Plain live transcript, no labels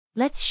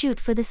Let's shoot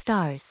for the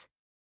stars.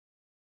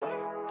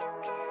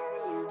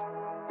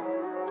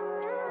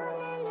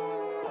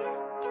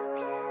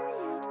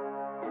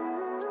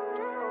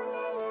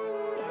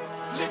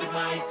 Living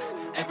life,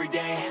 every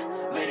day,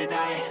 late at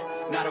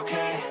night, not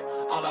okay.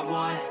 All I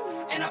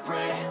want, and I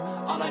pray,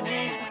 all I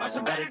need are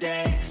some better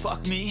days.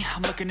 Fuck me,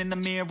 I'm looking in the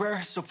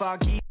mirror, so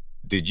foggy.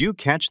 Did you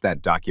catch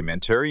that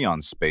documentary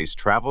on space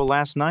travel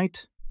last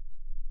night?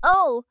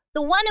 Oh,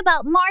 the one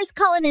about Mars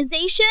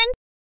colonization?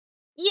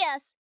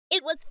 Yes,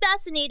 it was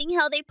fascinating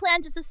how they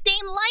plan to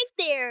sustain life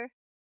there.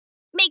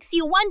 Makes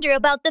you wonder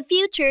about the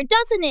future,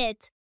 doesn't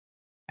it?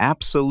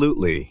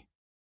 Absolutely.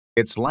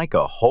 It's like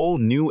a whole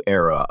new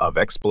era of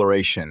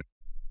exploration.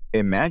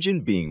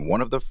 Imagine being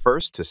one of the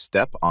first to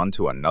step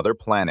onto another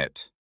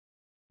planet.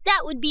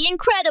 That would be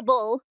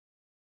incredible.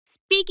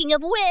 Speaking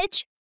of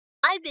which,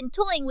 I've been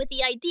toying with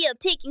the idea of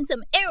taking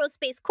some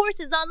aerospace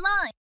courses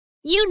online.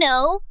 You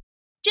know,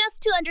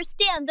 just to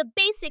understand the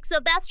basics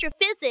of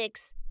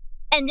astrophysics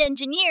and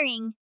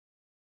engineering.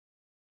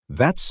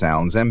 That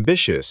sounds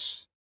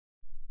ambitious.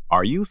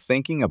 Are you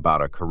thinking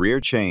about a career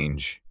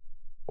change?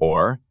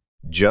 Or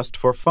just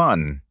for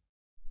fun?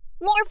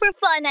 More for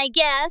fun, I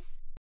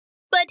guess.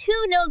 But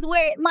who knows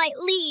where it might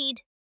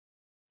lead?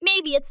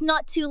 Maybe it's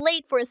not too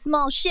late for a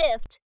small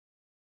shift.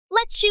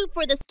 Let's shoot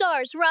for the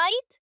stars,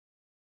 right?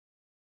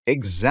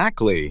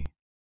 Exactly.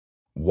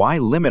 Why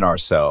limit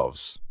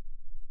ourselves?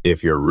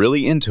 If you're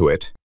really into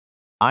it,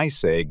 I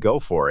say go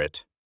for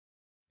it.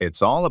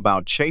 It's all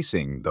about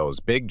chasing those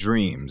big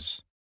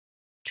dreams.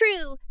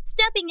 True,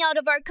 stepping out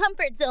of our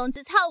comfort zones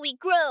is how we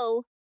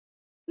grow.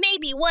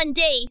 Maybe one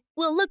day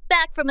we'll look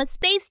back from a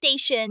space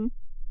station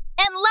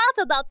and laugh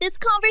about this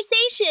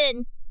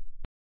conversation.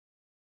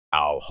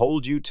 I'll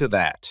hold you to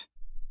that.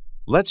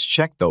 Let's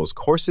check those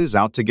courses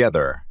out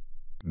together.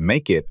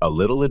 Make it a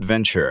little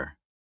adventure.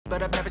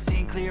 But I've never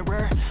seen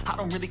clearer. I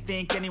don't really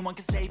think anyone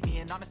can save me,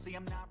 and honestly,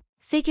 I'm not.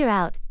 Figure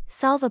out,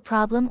 solve a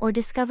problem or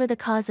discover the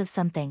cause of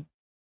something.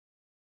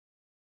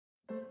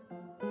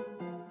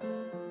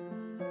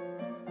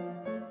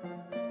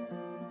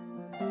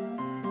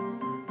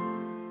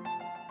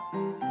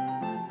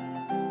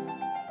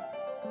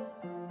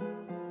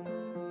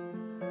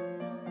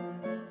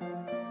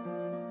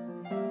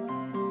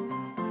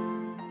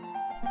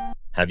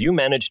 Have you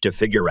managed to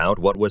figure out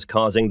what was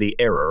causing the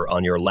error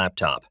on your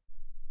laptop?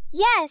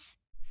 Yes,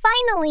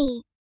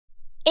 finally.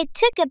 It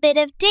took a bit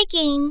of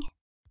digging,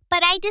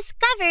 but I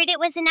discovered it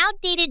was an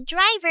outdated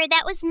driver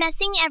that was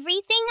messing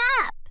everything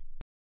up.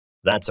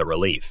 That's a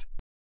relief.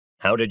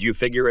 How did you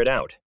figure it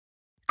out?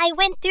 I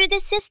went through the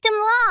system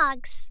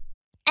logs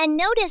and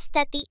noticed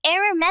that the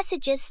error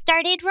messages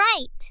started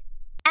right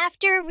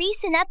after a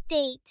recent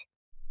update.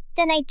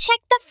 Then I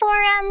checked the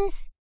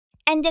forums,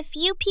 and a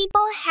few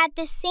people had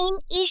the same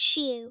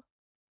issue.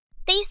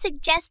 They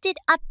suggested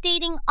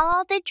updating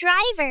all the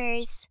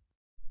drivers.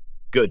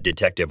 Good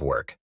detective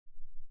work.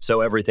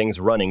 So everything's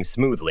running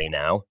smoothly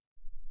now?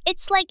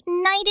 It's like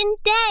night and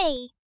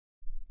day.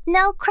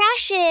 No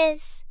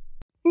crashes.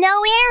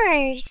 No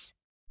errors.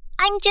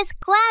 I'm just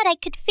glad I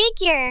could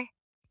figure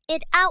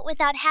it out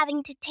without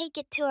having to take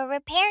it to a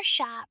repair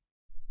shop.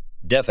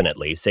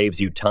 Definitely saves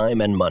you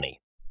time and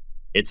money.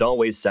 It's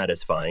always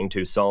satisfying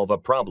to solve a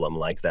problem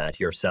like that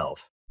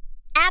yourself.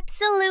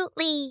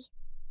 Absolutely.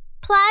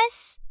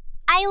 Plus,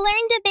 I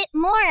learned a bit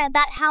more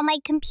about how my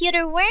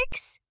computer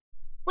works,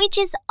 which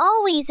is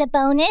always a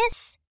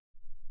bonus.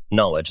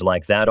 Knowledge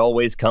like that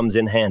always comes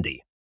in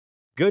handy.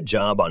 Good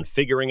job on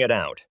figuring it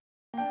out.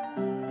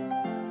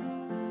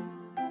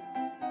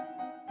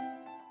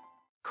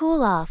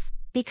 Cool off,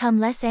 become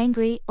less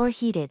angry or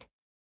heated.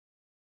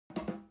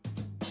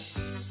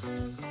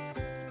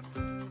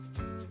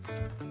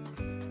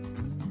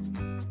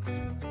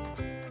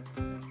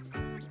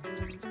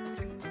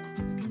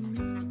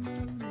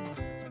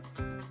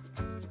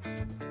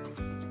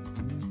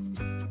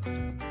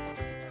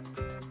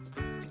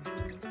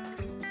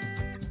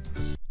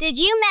 Did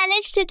you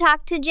manage to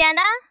talk to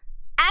Jenna?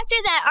 After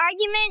that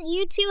argument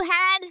you two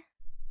had?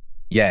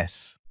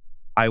 Yes.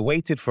 I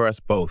waited for us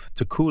both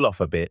to cool off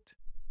a bit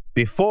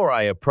before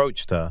I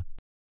approached her.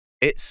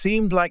 It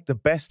seemed like the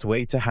best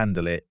way to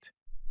handle it.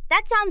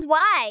 That sounds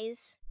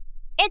wise.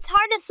 It's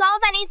hard to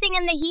solve anything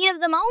in the heat of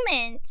the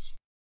moment.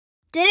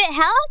 Did it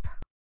help?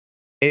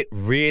 It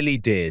really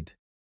did.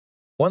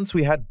 Once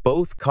we had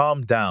both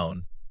calmed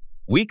down,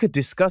 we could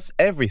discuss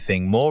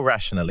everything more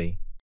rationally.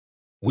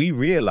 We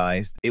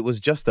realized it was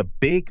just a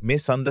big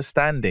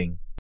misunderstanding.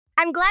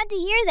 I'm glad to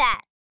hear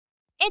that.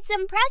 It's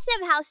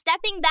impressive how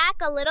stepping back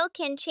a little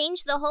can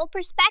change the whole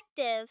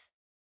perspective.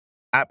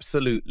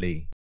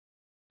 Absolutely.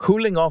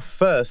 Cooling off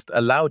first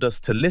allowed us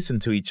to listen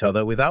to each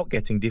other without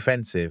getting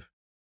defensive.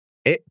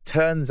 It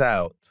turns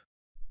out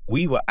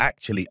we were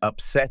actually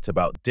upset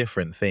about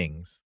different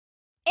things.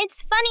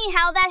 It's funny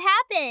how that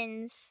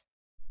happens.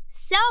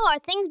 So, are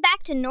things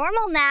back to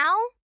normal now?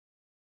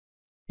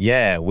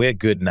 Yeah, we're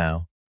good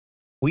now.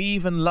 We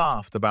even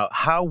laughed about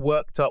how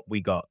worked up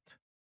we got.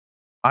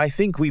 I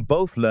think we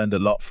both learned a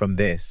lot from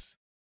this.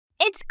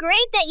 It's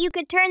great that you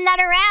could turn that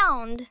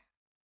around.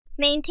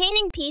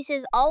 Maintaining peace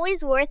is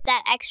always worth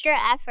that extra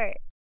effort.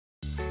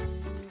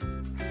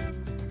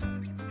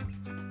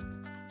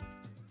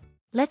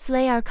 Let's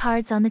lay our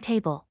cards on the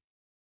table.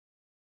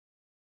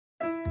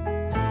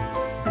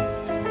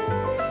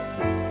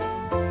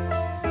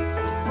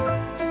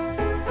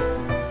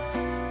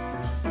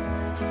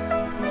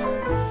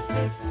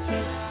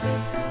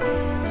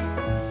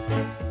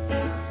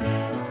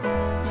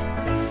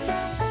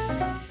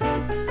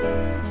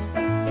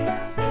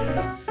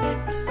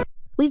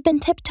 We've been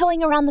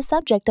tiptoeing around the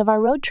subject of our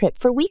road trip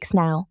for weeks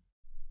now.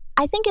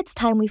 I think it's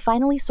time we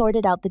finally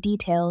sorted out the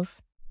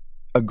details.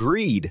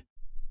 Agreed.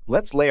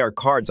 Let's lay our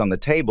cards on the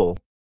table.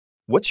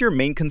 What's your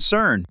main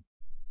concern?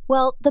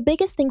 Well, the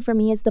biggest thing for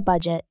me is the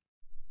budget.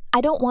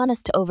 I don't want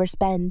us to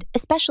overspend,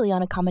 especially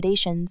on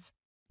accommodations.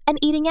 And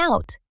eating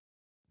out.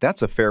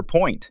 That's a fair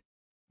point.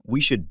 We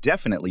should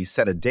definitely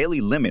set a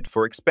daily limit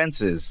for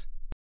expenses.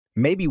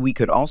 Maybe we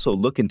could also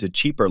look into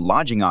cheaper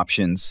lodging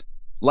options,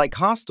 like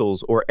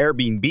hostels or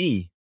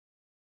Airbnb.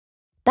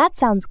 That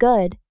sounds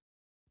good.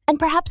 And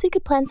perhaps we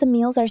could plan some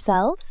meals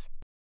ourselves?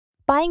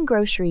 Buying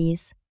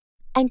groceries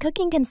and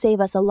cooking can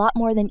save us a lot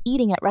more than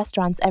eating at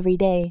restaurants every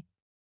day.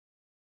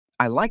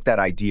 I like that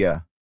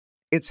idea.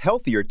 It's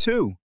healthier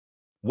too.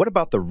 What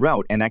about the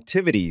route and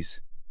activities?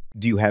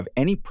 Do you have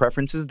any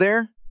preferences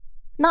there?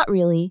 Not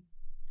really.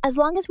 As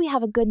long as we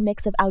have a good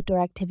mix of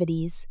outdoor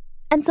activities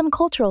and some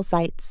cultural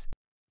sites.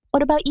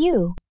 What about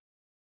you?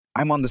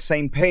 I'm on the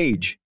same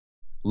page.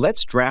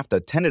 Let's draft a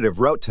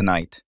tentative route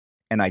tonight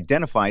and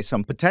identify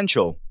some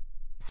potential.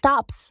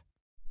 Stops.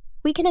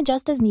 We can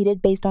adjust as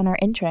needed based on our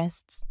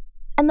interests.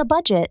 And the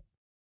budget.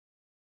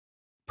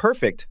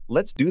 Perfect.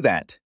 Let's do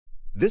that.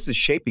 This is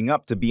shaping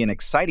up to be an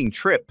exciting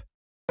trip.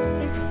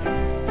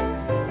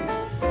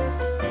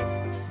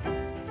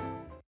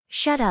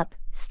 Shut up,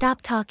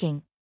 stop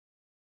talking.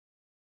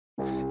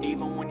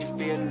 Even when you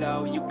feel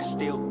low, you can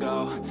still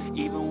go.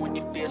 Even when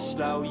you feel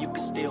slow, you can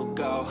still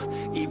go.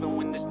 Even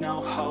when there's no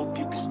hope,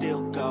 you can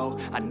still go.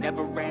 I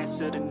never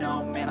answer to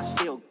no, man, I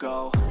still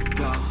go.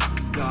 Go,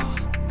 go,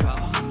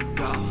 go,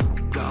 go,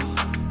 go,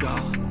 go,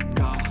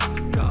 go,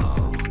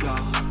 go,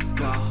 go,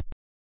 go.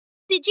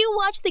 Did you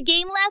watch the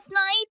game last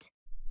night?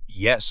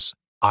 Yes,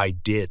 I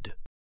did.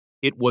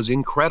 It was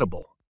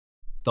incredible.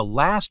 The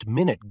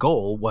last-minute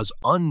goal was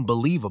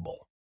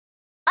unbelievable.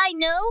 I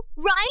know,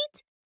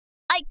 right?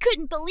 I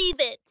couldn't believe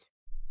it.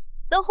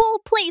 The whole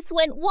place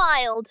went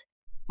wild.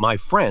 My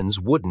friends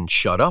wouldn't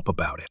shut up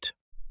about it.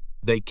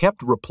 They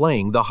kept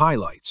replaying the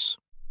highlights,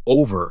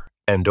 over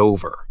and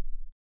over.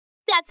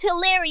 That's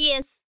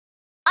hilarious.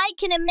 I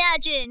can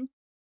imagine.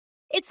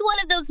 It's one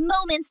of those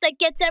moments that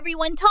gets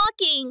everyone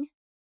talking.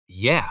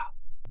 Yeah,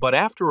 but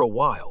after a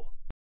while,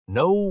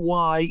 no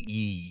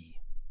why-e.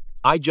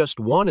 I just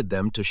wanted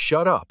them to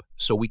shut up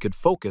so we could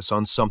focus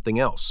on something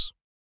else.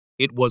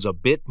 It was a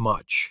bit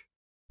much.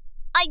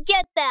 I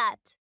get that.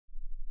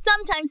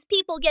 Sometimes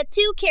people get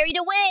too carried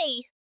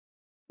away.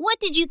 What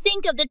did you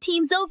think of the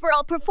team's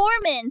overall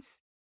performance?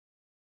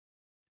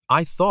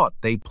 I thought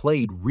they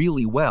played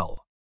really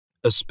well,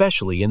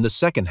 especially in the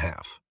second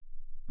half.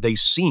 They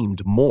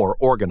seemed more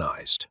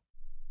organized.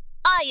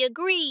 I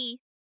agree.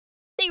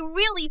 They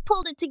really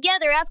pulled it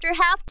together after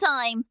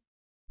halftime.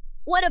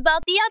 What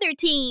about the other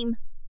team?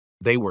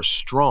 They were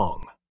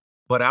strong,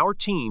 but our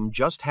team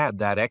just had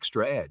that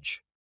extra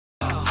edge.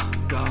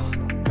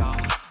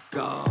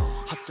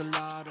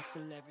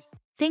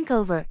 Think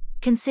over,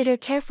 consider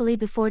carefully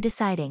before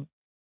deciding.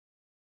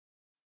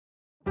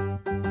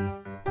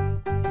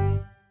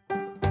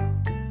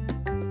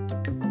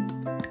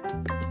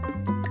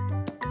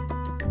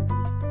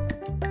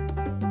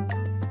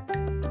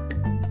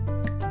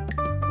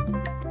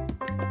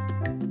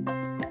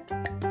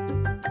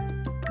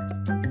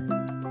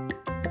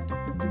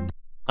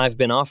 I've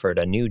been offered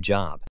a new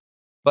job,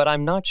 but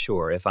I'm not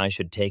sure if I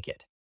should take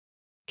it.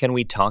 Can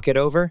we talk it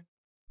over?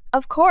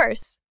 Of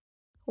course.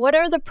 What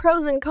are the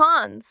pros and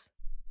cons?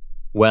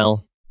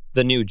 Well,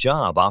 the new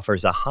job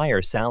offers a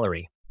higher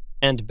salary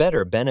and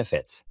better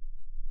benefits,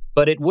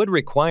 but it would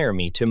require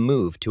me to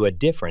move to a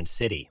different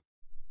city.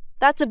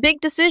 That's a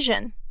big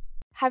decision.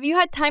 Have you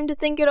had time to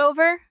think it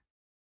over?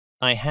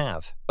 I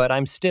have, but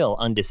I'm still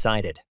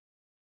undecided.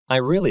 I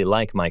really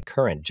like my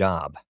current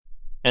job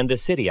and the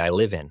city I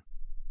live in.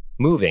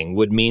 Moving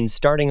would mean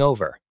starting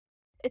over.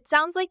 It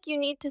sounds like you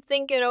need to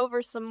think it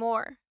over some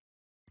more.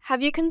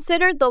 Have you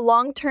considered the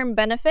long-term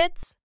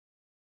benefits?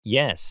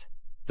 Yes,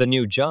 the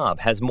new job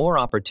has more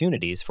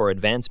opportunities for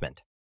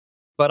advancement.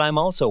 But I'm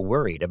also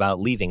worried about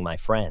leaving my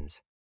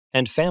friends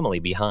and family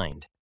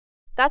behind.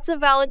 That's a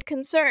valid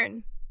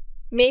concern.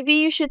 Maybe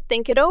you should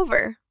think it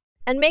over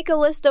and make a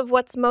list of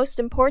what's most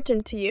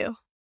important to you.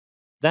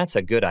 That's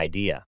a good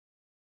idea.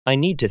 I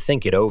need to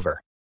think it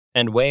over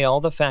and weigh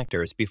all the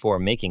factors before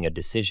making a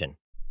decision.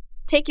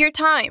 Take your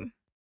time.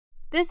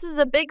 This is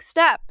a big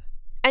step,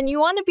 and you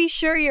want to be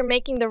sure you're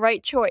making the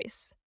right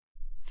choice.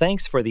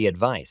 Thanks for the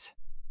advice.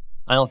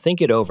 I'll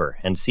think it over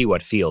and see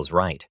what feels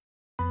right.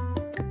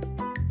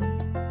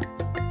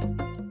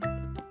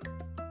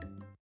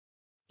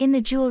 In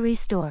the jewelry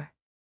store.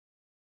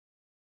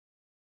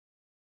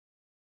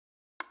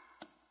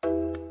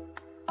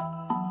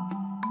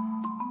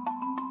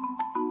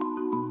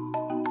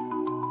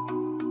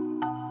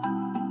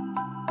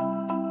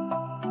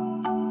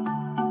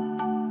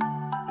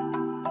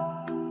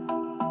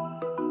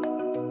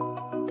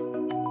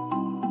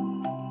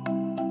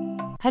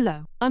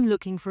 Hello, I'm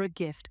looking for a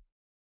gift.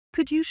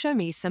 Could you show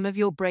me some of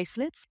your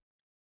bracelets?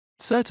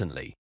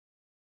 Certainly.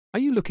 Are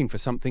you looking for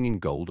something in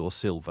gold or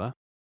silver?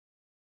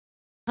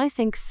 I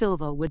think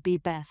silver would be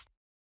best.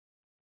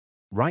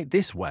 Right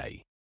this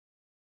way.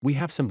 We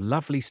have some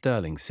lovely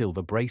sterling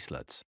silver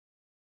bracelets.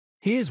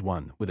 Here's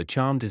one with a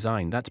charm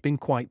design that's been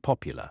quite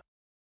popular.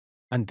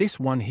 And this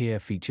one here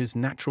features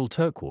natural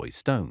turquoise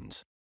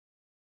stones.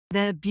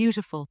 They're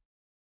beautiful.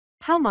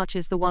 How much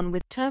is the one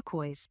with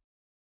turquoise?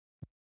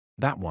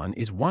 That one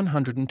is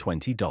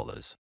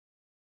 $120.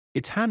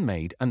 It's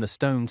handmade and the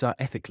stones are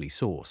ethically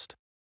sourced.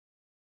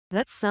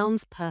 That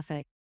sounds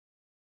perfect.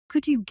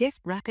 Could you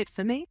gift wrap it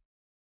for me?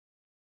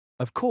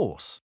 Of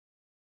course.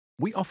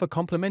 We offer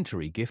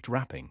complimentary gift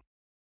wrapping.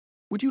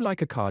 Would you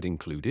like a card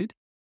included?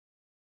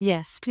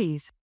 Yes,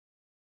 please.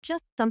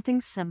 Just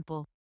something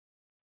simple.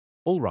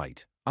 All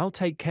right, I'll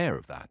take care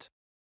of that.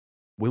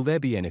 Will there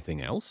be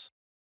anything else?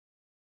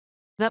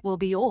 That will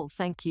be all,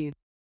 thank you.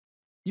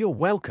 You're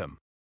welcome.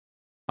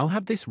 I'll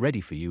have this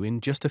ready for you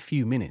in just a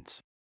few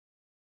minutes.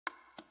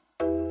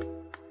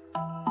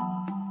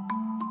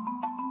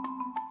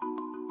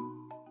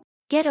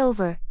 Get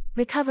over,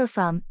 recover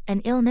from,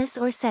 an illness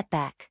or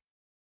setback.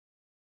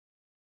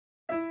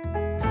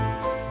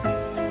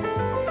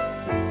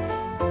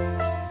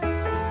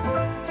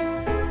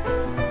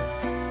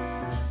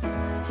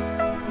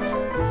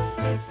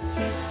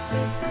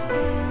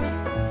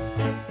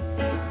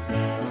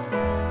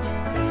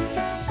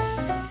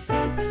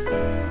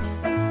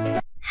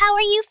 How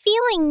are you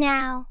feeling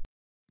now?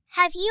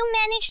 Have you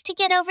managed to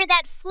get over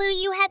that flu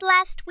you had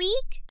last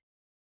week?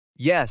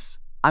 Yes,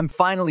 I'm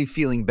finally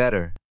feeling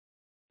better.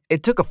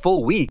 It took a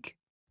full week,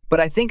 but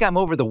I think I'm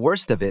over the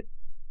worst of it.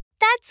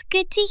 That's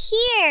good to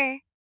hear.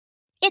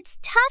 It's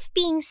tough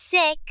being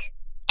sick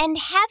and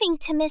having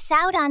to miss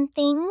out on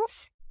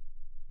things.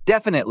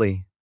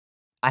 Definitely.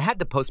 I had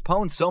to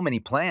postpone so many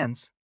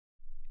plans.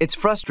 It's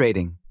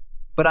frustrating,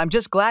 but I'm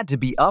just glad to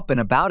be up and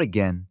about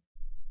again.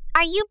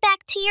 Are you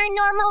back to your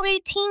normal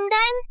routine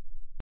then?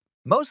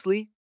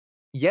 Mostly,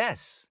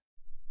 yes.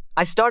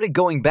 I started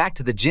going back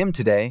to the gym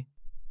today,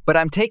 but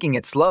I'm taking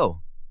it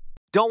slow.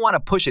 Don't want to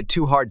push it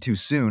too hard too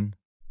soon.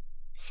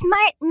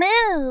 Smart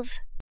move.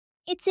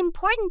 It's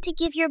important to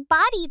give your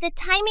body the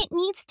time it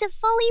needs to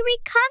fully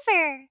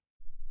recover.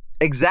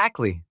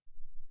 Exactly.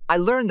 I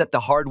learned that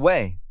the hard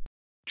way.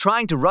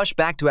 Trying to rush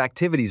back to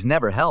activities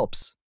never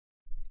helps.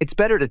 It's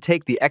better to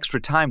take the extra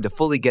time to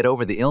fully get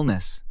over the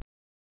illness.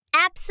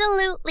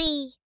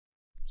 Absolutely.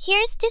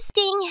 Here's to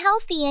staying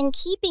healthy and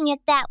keeping it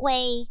that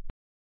way.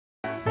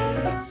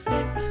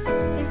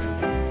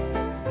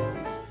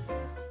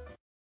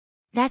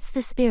 That's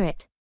the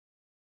spirit.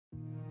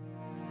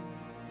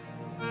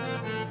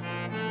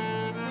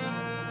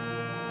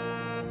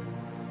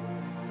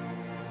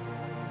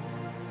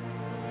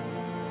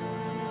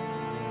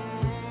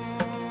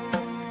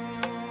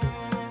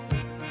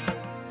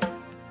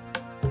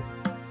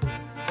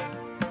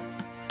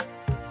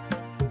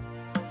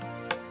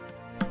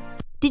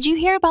 Did you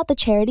hear about the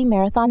charity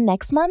marathon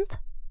next month?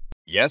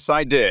 Yes,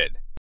 I did.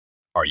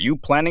 Are you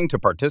planning to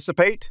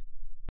participate?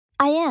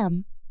 I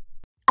am.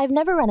 I've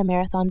never run a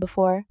marathon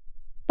before,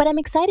 but I'm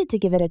excited to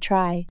give it a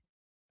try.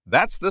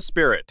 That's the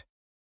spirit.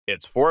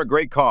 It's for a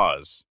great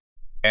cause,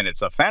 and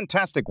it's a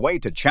fantastic way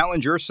to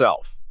challenge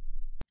yourself.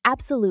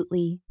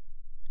 Absolutely.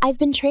 I've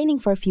been training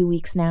for a few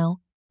weeks now,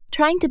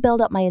 trying to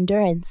build up my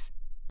endurance.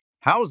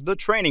 How's the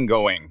training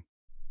going?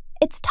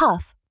 It's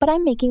tough, but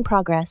I'm making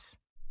progress.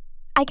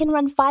 I can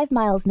run 5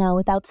 miles now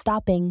without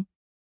stopping.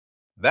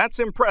 That's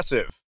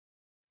impressive.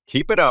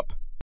 Keep it up,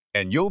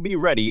 and you'll be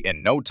ready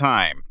in no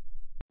time.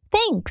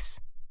 Thanks.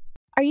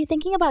 Are you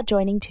thinking about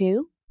joining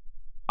too?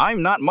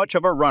 I'm not much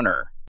of a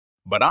runner,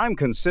 but I'm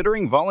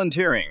considering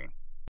volunteering.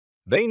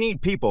 They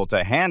need people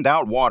to hand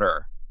out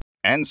water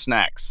and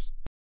snacks.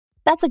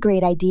 That's a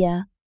great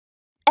idea.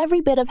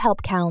 Every bit of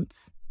help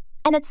counts,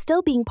 and it's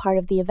still being part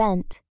of the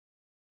event.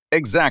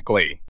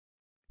 Exactly.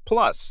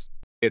 Plus,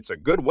 it's a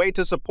good way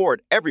to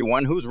support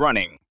everyone who's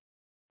running.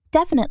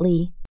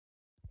 Definitely.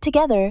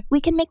 Together, we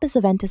can make this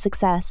event a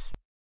success.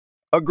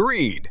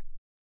 Agreed.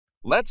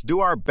 Let's do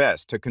our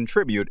best to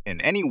contribute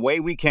in any way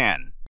we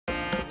can.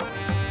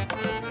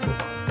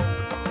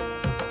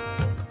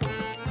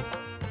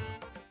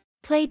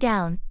 Play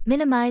down,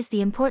 minimize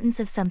the importance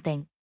of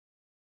something.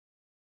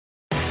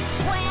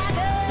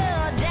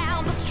 Swagger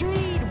down the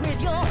street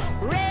with your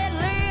red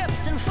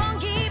lips and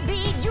funky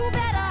beat. You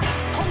better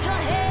hold your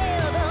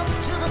head up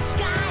to the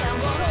sky.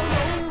 I'm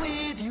gonna roll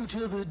with you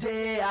till the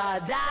day I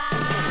die.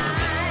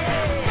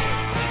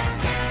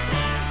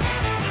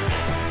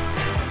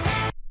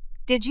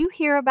 Did you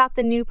hear about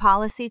the new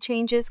policy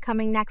changes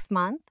coming next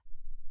month?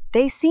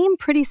 They seem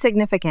pretty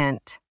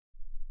significant.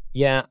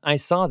 Yeah, I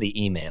saw the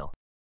email,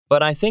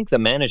 but I think the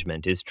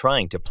management is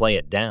trying to play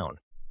it down.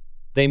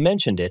 They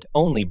mentioned it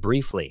only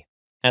briefly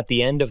at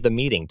the end of the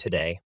meeting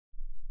today.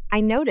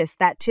 I noticed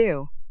that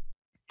too.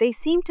 They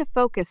seem to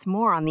focus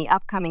more on the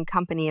upcoming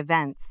company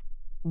events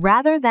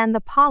rather than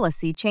the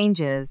policy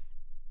changes.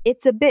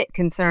 It's a bit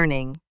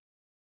concerning.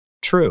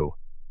 True.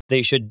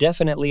 They should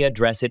definitely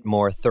address it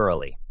more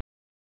thoroughly.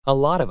 A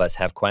lot of us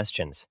have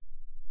questions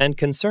and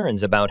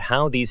concerns about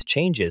how these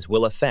changes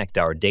will affect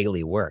our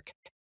daily work.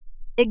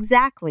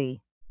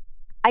 Exactly.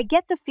 I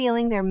get the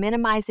feeling they're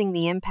minimizing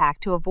the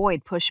impact to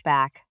avoid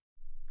pushback.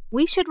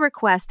 We should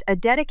request a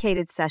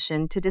dedicated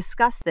session to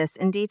discuss this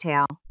in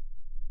detail.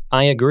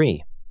 I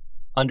agree.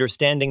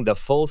 Understanding the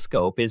full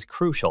scope is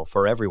crucial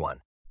for everyone.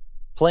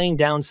 Playing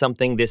down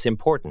something this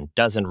important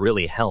doesn't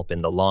really help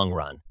in the long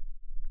run.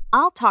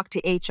 I'll talk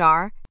to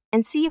HR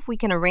and see if we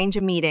can arrange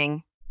a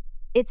meeting.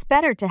 It's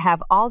better to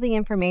have all the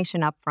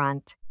information up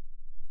front.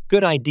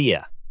 Good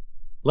idea.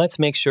 Let's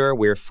make sure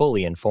we're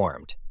fully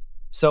informed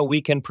so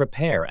we can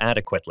prepare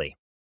adequately.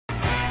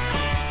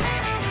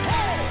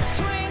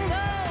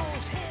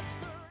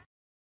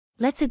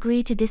 Let's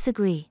agree to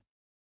disagree.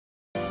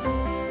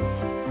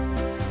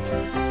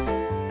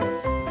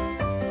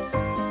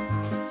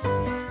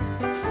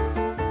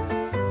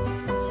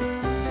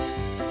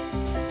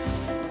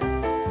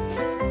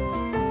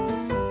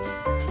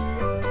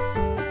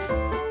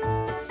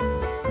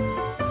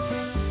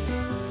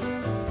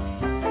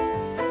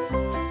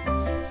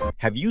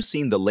 Have you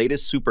seen the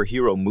latest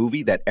superhero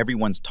movie that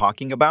everyone's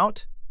talking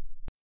about?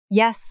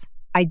 Yes,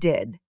 I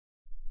did.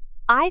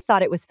 I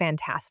thought it was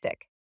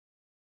fantastic.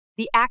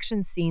 The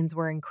action scenes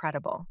were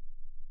incredible.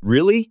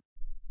 Really?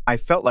 I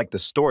felt like the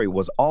story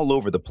was all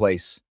over the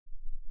place.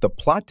 The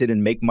plot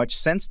didn't make much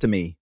sense to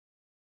me.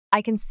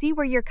 I can see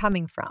where you're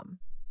coming from,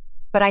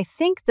 but I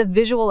think the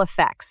visual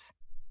effects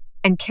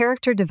and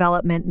character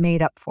development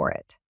made up for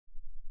it.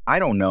 I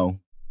don't know.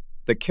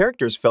 The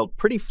characters felt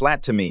pretty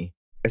flat to me,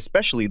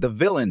 especially the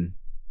villain.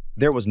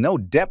 There was no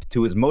depth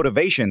to his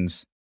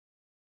motivations.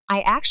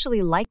 I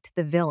actually liked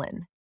the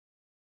villain.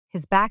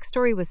 His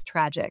backstory was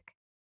tragic,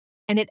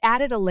 and it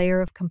added a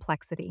layer of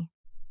complexity.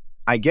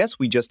 I guess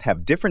we just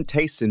have different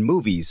tastes in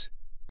movies.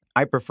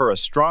 I prefer a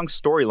strong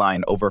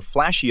storyline over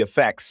flashy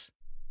effects.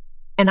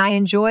 And I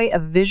enjoy a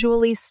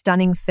visually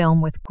stunning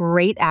film with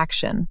great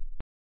action.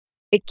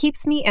 It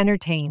keeps me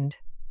entertained.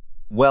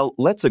 Well,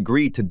 let's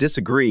agree to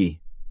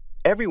disagree.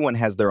 Everyone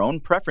has their own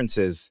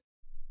preferences.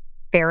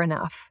 Fair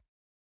enough.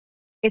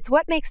 It's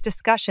what makes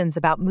discussions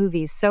about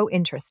movies so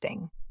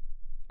interesting.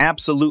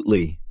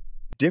 Absolutely.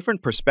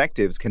 Different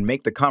perspectives can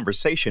make the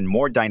conversation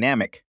more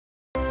dynamic.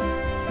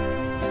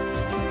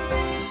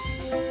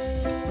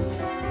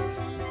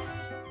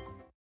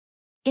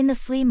 In the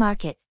flea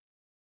market.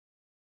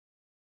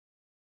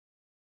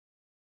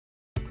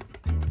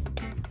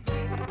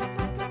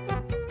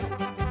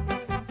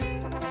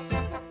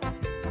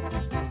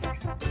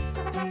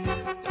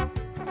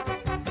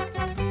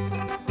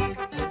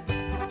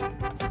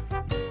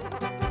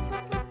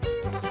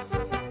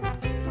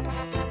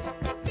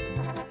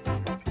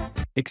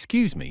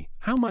 Excuse me,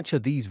 how much are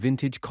these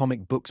vintage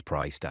comic books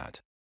priced at?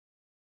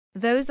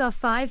 Those are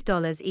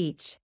 $5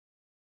 each.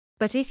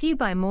 But if you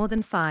buy more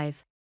than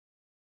 5,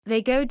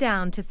 they go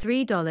down to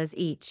 $3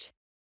 each.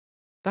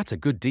 That's a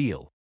good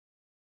deal.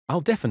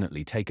 I'll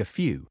definitely take a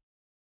few.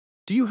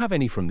 Do you have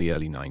any from the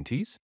early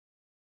 90s?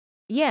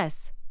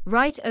 Yes,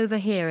 right over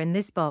here in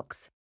this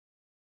box.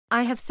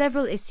 I have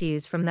several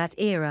issues from that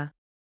era.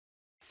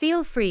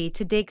 Feel free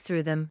to dig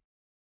through them.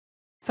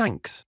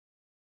 Thanks.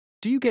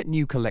 Do you get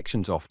new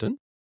collections often?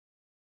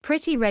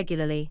 Pretty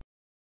regularly.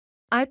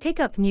 I pick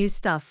up new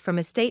stuff from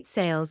estate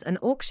sales and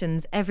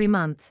auctions every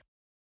month.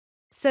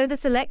 So the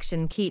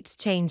selection keeps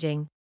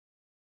changing.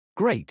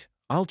 Great,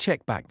 I'll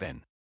check back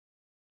then.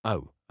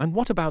 Oh, and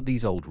what about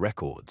these old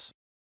records?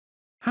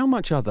 How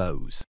much are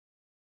those?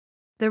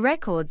 The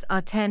records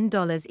are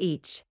 $10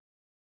 each.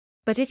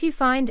 But if you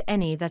find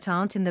any that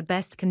aren't in the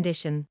best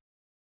condition,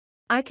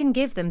 I can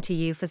give them to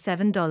you for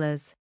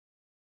 $7.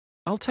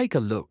 I'll take a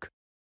look.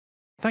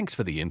 Thanks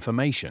for the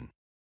information.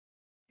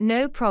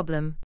 No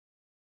problem.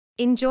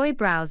 Enjoy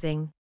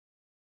browsing.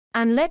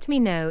 And let me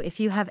know if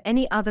you have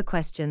any other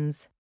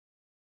questions.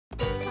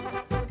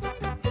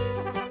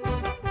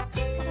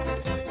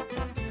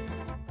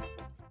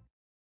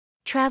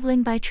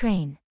 Traveling by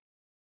train.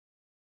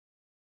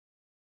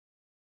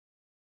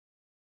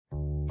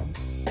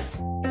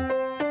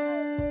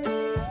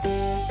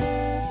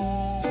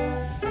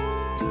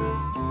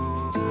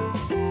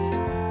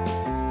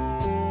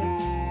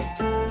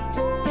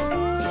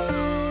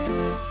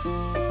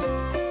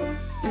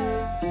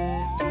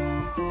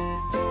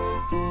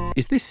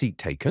 Is this seat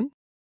taken?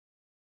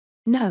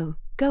 No,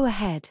 go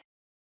ahead.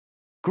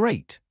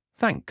 Great,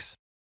 thanks.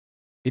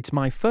 It's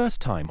my first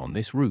time on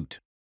this route.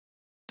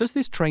 Does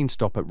this train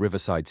stop at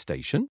Riverside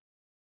Station?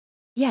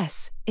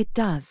 Yes, it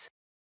does.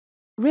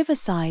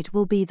 Riverside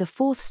will be the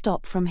 4th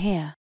stop from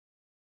here.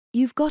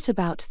 You've got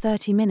about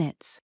 30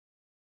 minutes.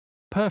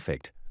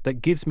 Perfect,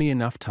 that gives me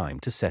enough time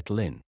to settle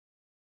in.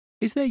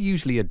 Is there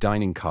usually a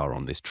dining car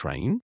on this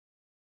train?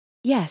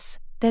 Yes,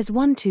 there's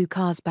 1-2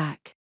 cars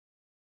back.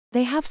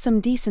 They have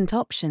some decent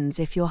options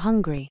if you're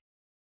hungry.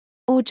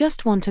 Or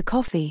just want a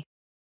coffee.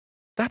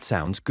 That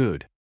sounds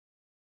good.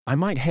 I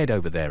might head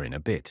over there in a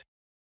bit.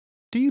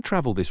 Do you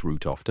travel this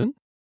route often?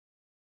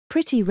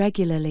 Pretty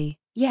regularly,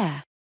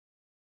 yeah.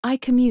 I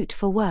commute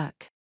for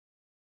work.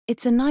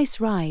 It's a nice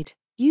ride,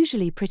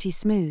 usually pretty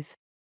smooth.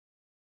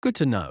 Good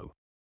to know.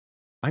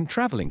 I'm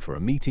traveling for a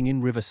meeting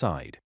in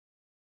Riverside.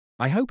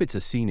 I hope it's a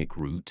scenic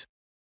route.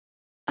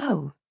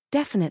 Oh,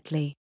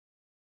 definitely.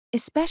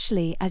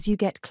 Especially as you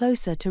get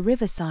closer to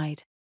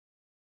Riverside.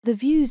 The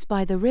views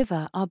by the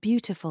river are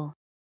beautiful.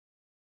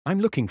 I'm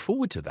looking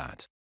forward to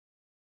that.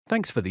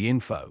 Thanks for the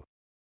info.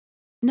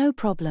 No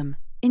problem.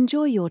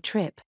 Enjoy your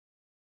trip.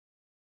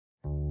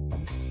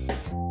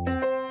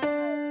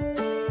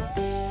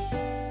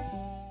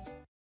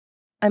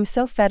 I'm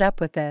so fed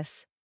up with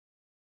this.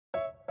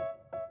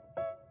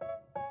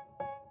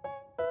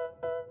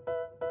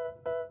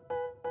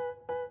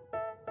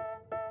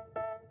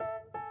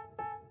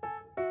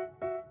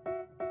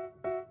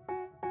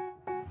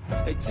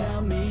 They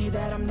tell me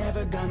that I'm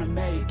never gonna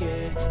make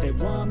it. They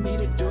want me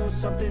to do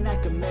something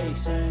that could make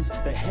sense.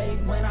 They hate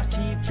when I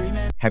keep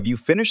dreaming. Have you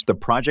finished the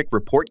project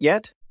report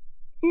yet?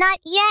 Not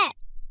yet.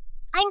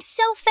 I'm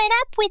so fed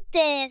up with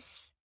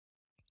this.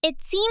 It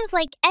seems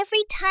like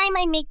every time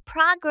I make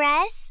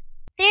progress,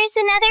 there's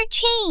another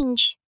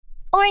change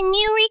or a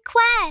new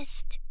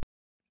request.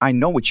 I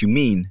know what you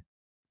mean.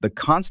 The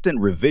constant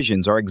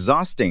revisions are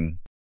exhausting.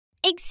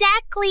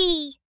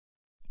 Exactly.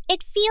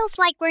 It feels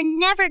like we're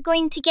never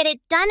going to get it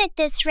done at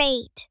this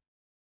rate.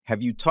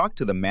 Have you talked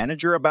to the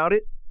manager about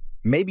it?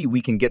 Maybe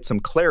we can get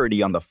some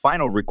clarity on the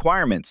final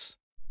requirements.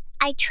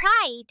 I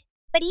tried,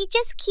 but he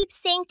just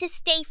keeps saying to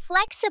stay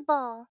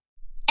flexible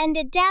and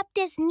adapt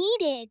as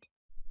needed.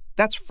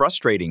 That's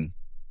frustrating.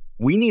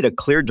 We need a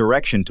clear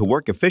direction to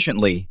work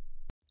efficiently.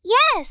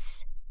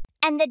 Yes,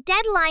 and the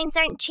deadlines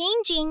aren't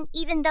changing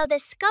even though the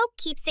scope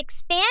keeps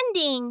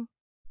expanding.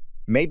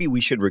 Maybe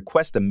we should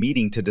request a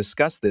meeting to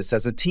discuss this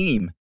as a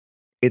team.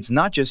 It's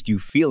not just you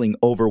feeling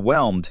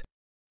overwhelmed.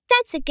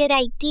 That's a good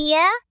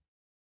idea.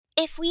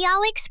 If we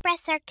all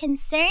express our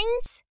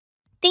concerns,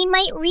 they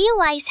might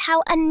realize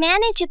how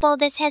unmanageable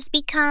this has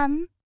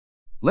become.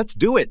 Let's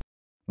do it.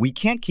 We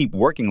can't keep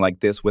working like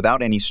this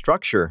without any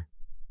structure.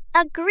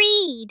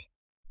 Agreed.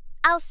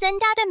 I'll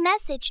send out a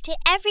message to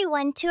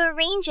everyone to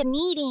arrange a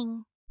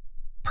meeting.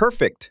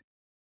 Perfect.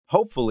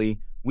 Hopefully,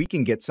 we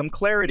can get some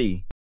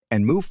clarity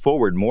and move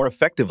forward more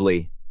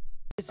effectively.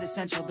 It's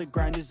essential, the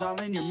grind is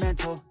all in your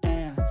mental,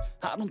 and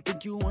I don't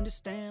think you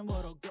understand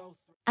what I'll go through.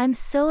 I'm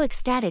so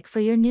ecstatic for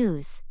your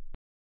news.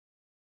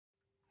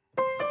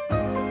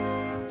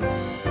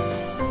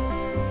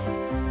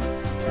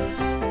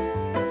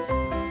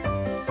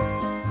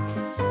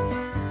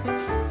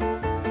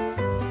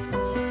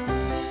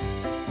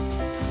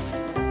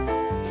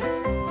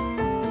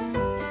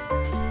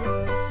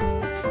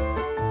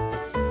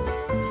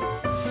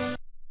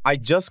 I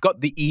just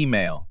got the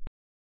email.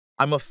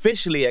 I'm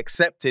officially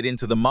accepted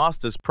into the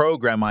master's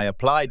program I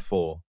applied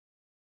for.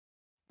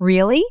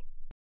 Really?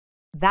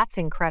 That's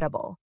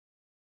incredible.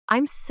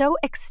 I'm so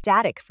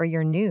ecstatic for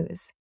your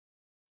news.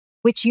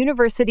 Which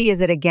university is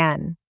it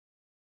again?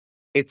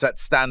 It's at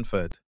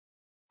Stanford.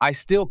 I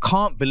still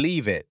can't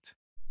believe it.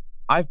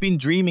 I've been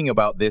dreaming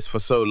about this for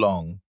so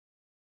long.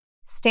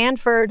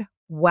 Stanford,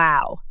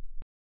 wow.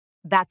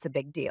 That's a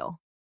big deal.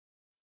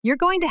 You're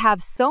going to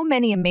have so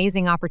many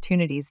amazing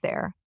opportunities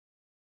there.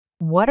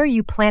 What are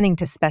you planning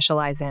to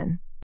specialize in?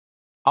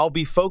 I'll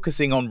be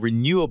focusing on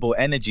renewable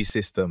energy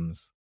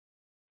systems.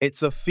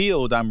 It's a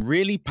field I'm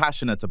really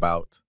passionate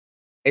about,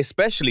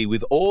 especially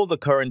with all the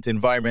current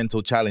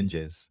environmental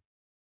challenges.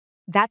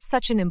 That's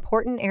such an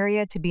important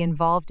area to be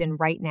involved in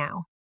right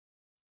now.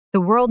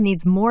 The world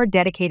needs more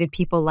dedicated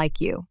people like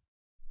you.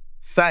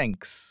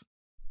 Thanks.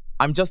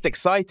 I'm just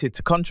excited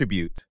to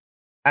contribute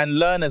and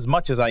learn as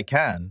much as I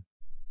can.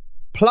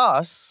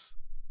 Plus,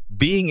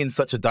 being in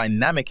such a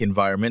dynamic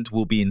environment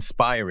will be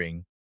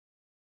inspiring.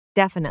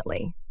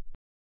 Definitely.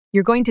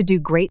 You're going to do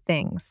great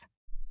things.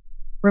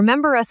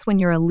 Remember us when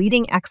you're a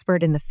leading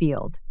expert in the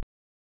field.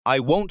 I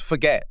won't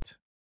forget.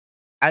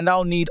 And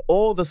I'll need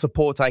all the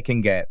support I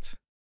can get.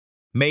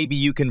 Maybe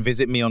you can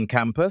visit me on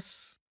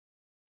campus?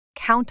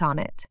 Count on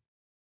it.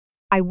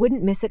 I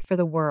wouldn't miss it for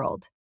the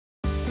world.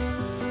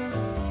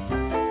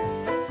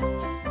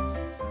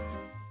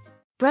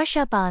 Brush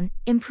up on,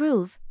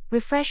 improve,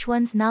 refresh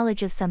one's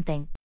knowledge of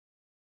something.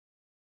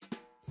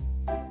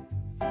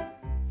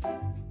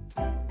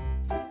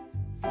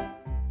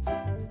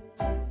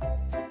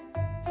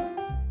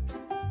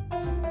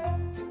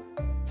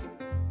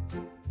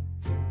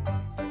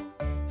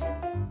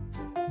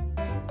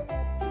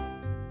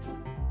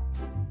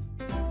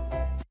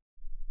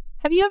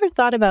 Have you ever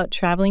thought about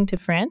traveling to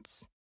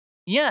France?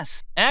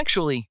 Yes,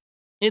 actually.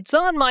 It's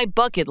on my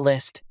bucket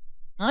list.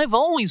 I've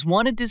always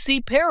wanted to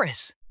see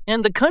Paris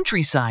and the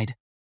countryside.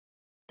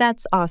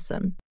 That's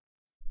awesome.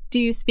 Do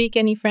you speak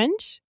any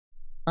French?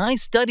 I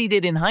studied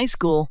it in high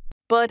school,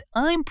 but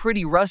I'm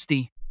pretty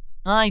rusty.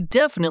 I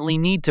definitely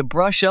need to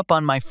brush up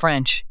on my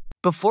French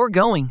before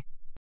going.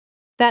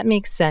 That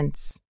makes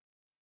sense.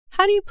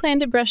 How do you plan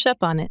to brush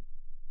up on it?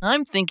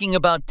 I'm thinking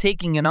about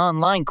taking an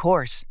online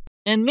course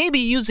and maybe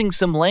using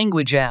some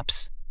language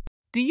apps.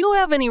 Do you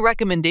have any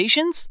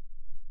recommendations?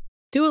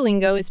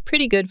 Duolingo is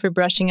pretty good for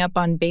brushing up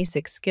on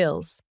basic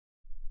skills.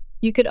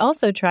 You could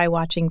also try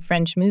watching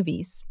French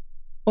movies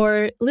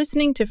or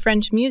listening to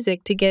French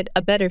music to get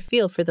a better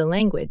feel for the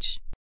language.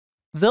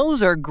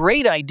 Those are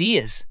great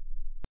ideas.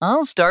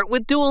 I'll start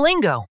with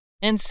Duolingo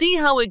and see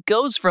how it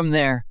goes from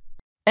there.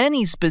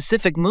 Any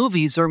specific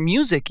movies or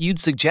music you'd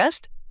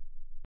suggest?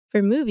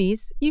 For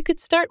movies, you could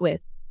start with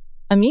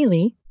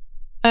Amélie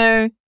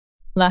or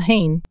La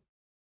Haine.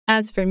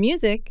 As for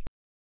music,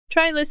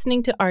 try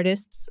listening to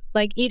artists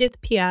like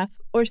Edith Piaf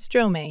or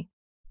Stromae.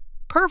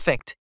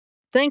 Perfect.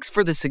 Thanks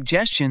for the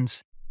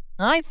suggestions.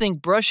 I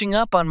think brushing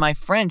up on my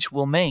French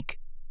will make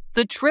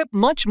the trip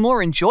much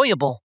more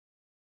enjoyable.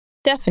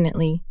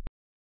 Definitely.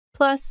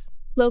 Plus,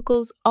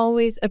 locals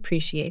always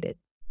appreciate it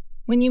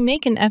when you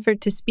make an effort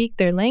to speak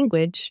their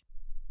language.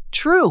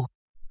 True.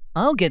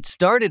 I'll get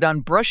started on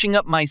brushing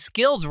up my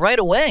skills right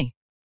away.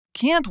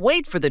 Can't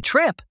wait for the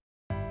trip.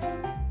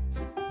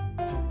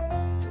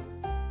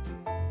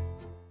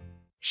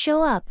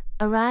 Show up,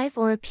 arrive,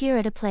 or appear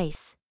at a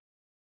place.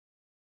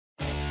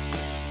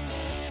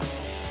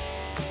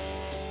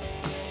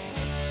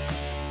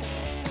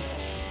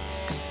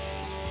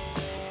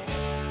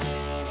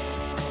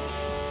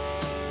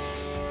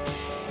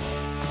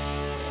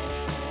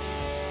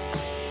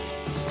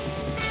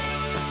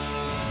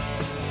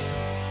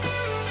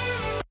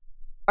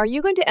 Are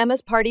you going to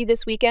Emma's party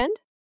this weekend?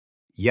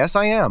 Yes,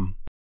 I am.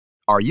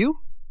 Are you?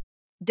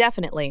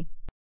 Definitely.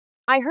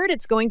 I heard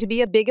it's going to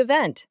be a big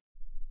event.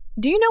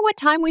 Do you know what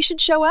time we should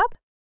show up?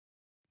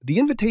 The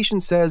invitation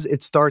says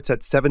it starts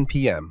at 7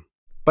 p.m.,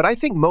 but I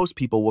think most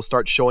people will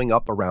start showing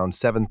up around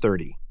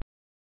 7:30.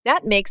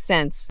 That makes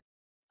sense.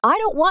 I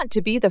don't want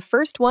to be the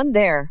first one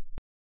there.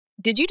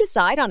 Did you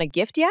decide on a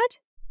gift yet?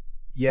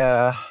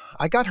 Yeah,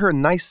 I got her a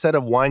nice set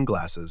of wine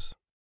glasses.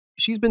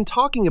 She's been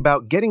talking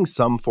about getting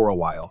some for a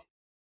while.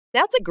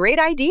 That's a great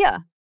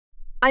idea.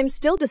 I'm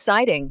still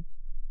deciding.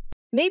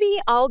 Maybe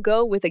I'll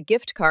go with a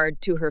gift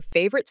card to her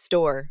favorite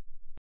store.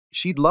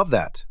 She'd love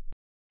that.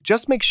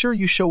 Just make sure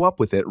you show up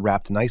with it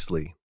wrapped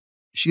nicely.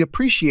 She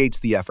appreciates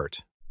the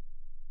effort.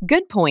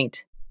 Good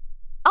point.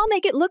 I'll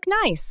make it look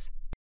nice.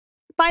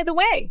 By the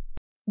way,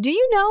 do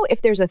you know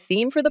if there's a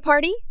theme for the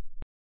party?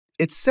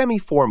 It's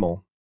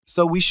semi-formal,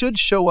 so we should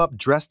show up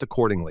dressed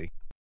accordingly.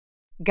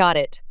 Got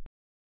it.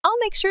 I'll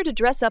make sure to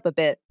dress up a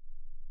bit.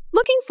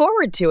 Looking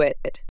forward to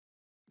it.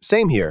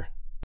 Same here.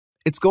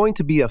 It's going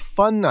to be a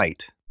fun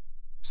night.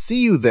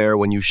 See you there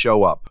when you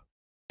show up.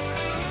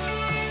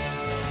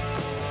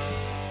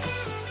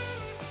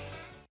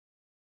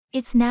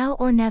 It's now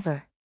or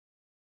never.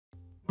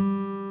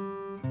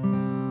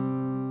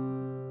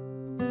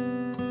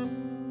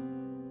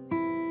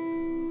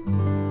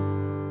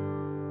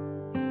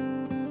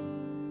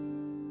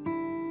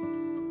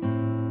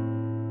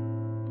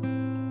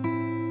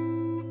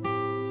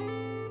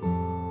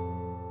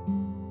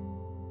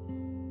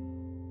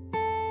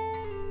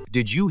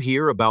 Did you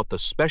hear about the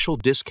special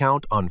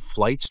discount on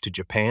flights to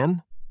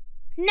Japan?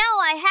 No,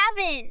 I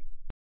haven't.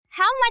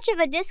 How much of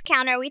a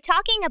discount are we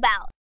talking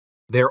about?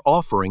 They're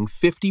offering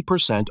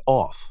 50%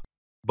 off,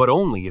 but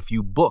only if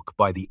you book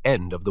by the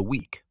end of the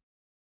week.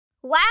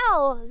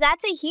 Wow,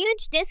 that's a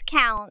huge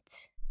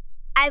discount.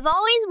 I've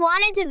always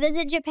wanted to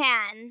visit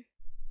Japan.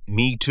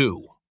 Me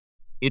too.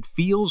 It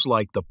feels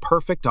like the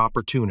perfect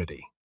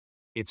opportunity.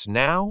 It's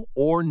now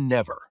or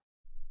never.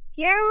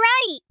 You're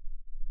right.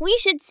 We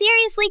should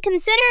seriously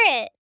consider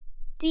it.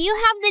 Do you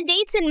have the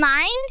dates in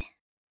mind?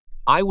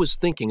 I was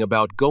thinking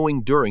about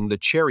going during the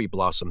cherry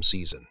blossom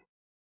season.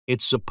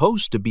 It's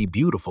supposed to be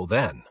beautiful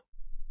then.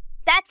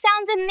 That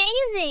sounds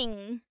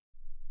amazing.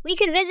 We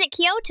could visit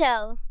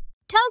Kyoto,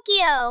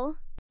 Tokyo,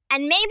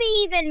 and maybe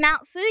even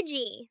Mount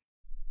Fuji.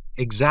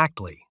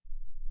 Exactly.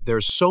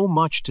 There's so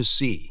much to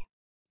see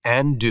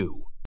and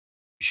do.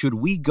 Should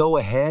we go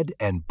ahead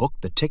and book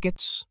the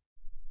tickets?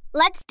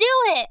 Let's do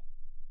it.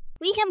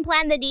 We can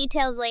plan the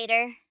details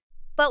later,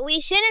 but we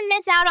shouldn't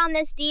miss out on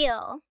this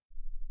deal.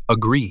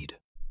 Agreed.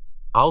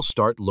 I'll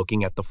start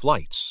looking at the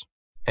flights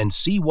and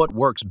see what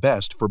works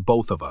best for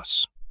both of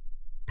us.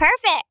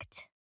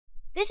 Perfect.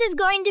 This is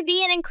going to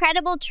be an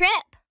incredible trip.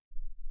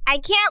 I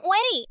can't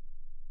wait.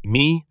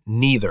 Me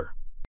neither.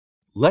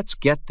 Let's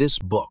get this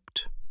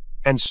booked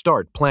and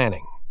start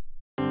planning.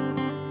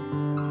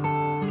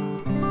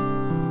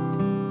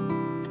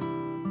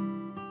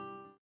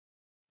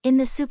 In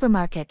the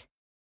supermarket.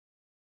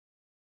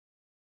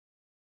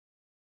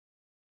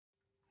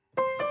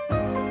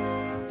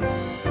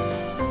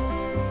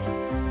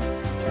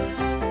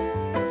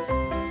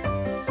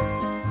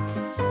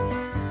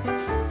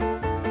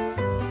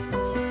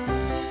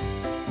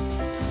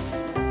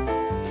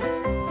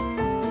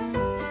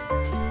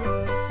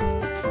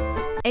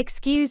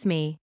 Excuse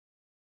me.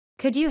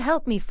 Could you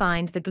help me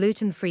find the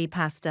gluten-free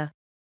pasta?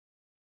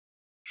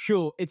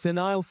 Sure, it's in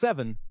aisle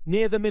 7,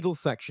 near the middle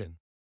section.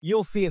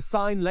 You'll see a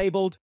sign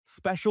labeled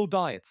Special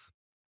Diets.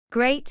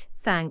 Great,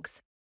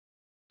 thanks.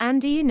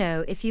 And do you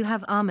know if you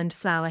have almond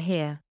flour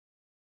here?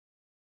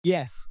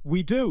 Yes,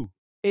 we do.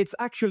 It's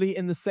actually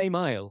in the same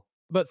aisle,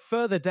 but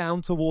further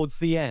down towards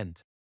the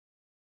end.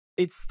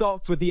 It's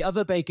stocked with the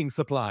other baking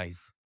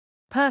supplies.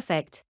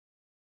 Perfect.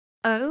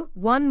 Oh,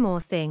 one more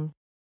thing.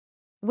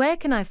 Where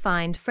can I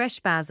find fresh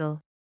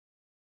basil?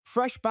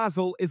 Fresh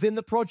basil is in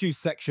the produce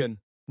section,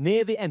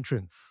 near the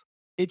entrance.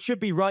 It should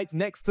be right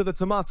next to the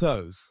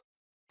tomatoes.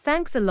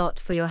 Thanks a lot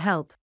for your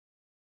help.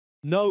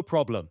 No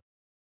problem.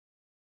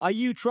 Are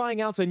you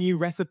trying out a new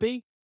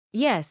recipe?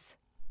 Yes,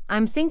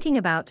 I'm thinking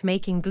about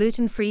making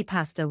gluten-free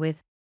pasta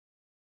with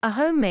a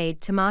homemade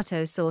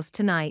tomato sauce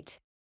tonight.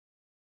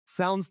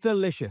 Sounds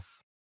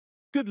delicious.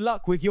 Good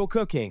luck with your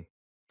cooking.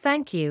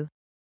 Thank you.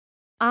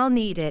 I'll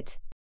need it.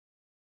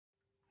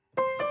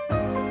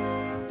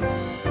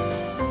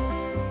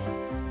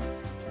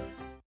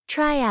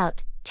 Try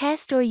out,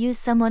 test or use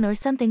someone or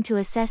something to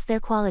assess their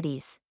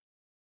qualities.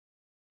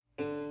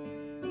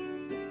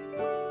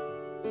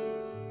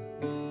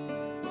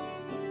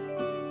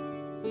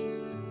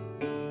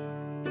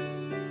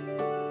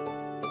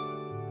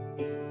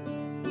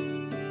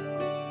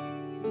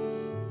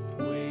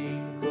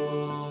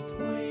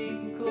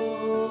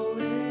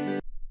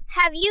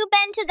 Have you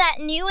been to that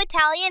new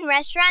Italian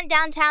restaurant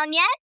downtown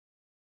yet?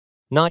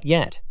 Not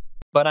yet,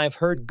 but I've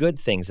heard good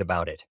things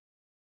about it.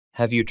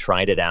 Have you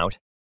tried it out?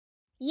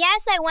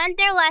 Yes, I went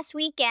there last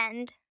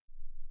weekend.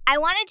 I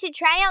wanted to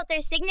try out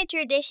their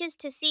signature dishes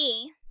to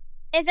see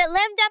if it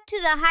lived up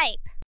to the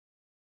hype.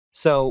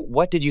 So,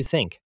 what did you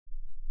think?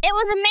 It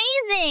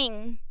was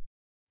amazing!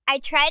 I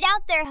tried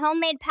out their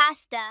homemade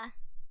pasta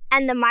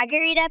and the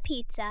margarita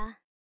pizza.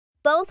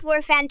 Both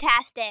were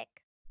fantastic.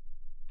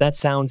 That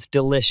sounds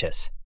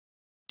delicious.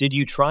 Did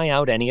you try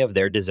out any of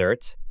their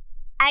desserts?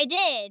 I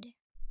did.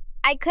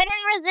 I couldn't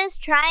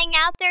resist trying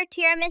out their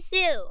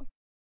tiramisu.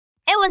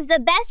 It was the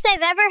best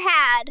I've ever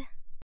had.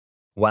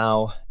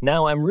 Wow,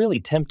 now I'm really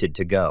tempted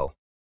to go.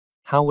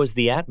 How was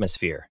the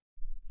atmosphere?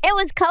 It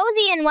was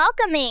cozy and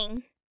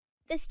welcoming.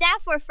 The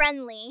staff were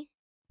friendly,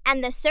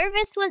 and the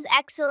service was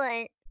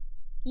excellent.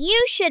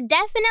 You should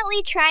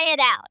definitely try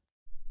it out.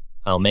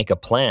 I'll make a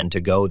plan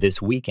to go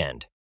this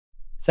weekend.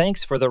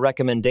 Thanks for the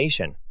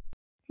recommendation.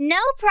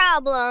 No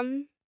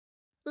problem.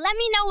 Let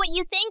me know what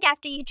you think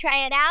after you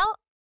try it out.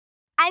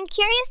 I'm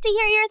curious to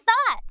hear your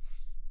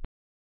thoughts.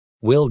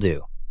 Will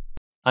do.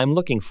 I'm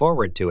looking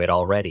forward to it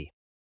already.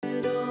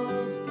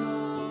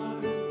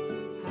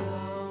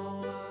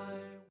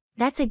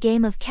 That's a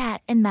game of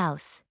cat and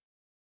mouse.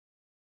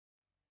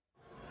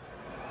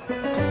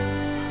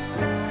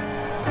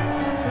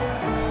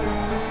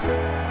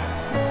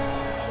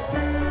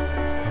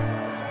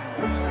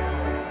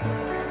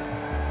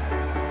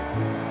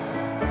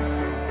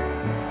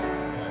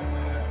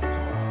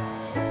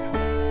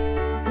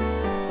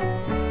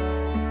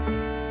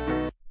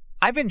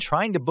 I've been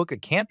trying to book a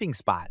camping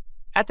spot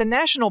at the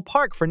national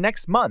park for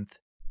next month,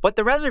 but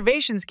the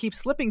reservations keep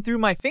slipping through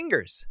my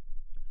fingers.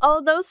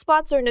 Oh, those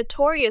spots are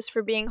notorious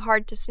for being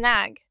hard to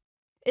snag.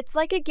 It's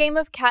like a game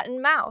of cat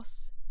and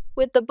mouse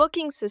with the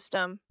booking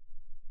system.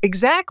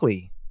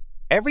 Exactly.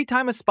 Every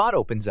time a spot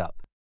opens up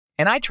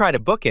and I try to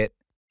book it,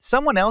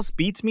 someone else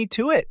beats me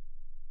to it.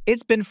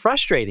 It's been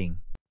frustrating.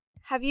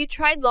 Have you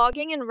tried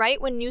logging in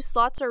right when new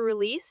slots are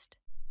released?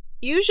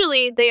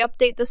 Usually, they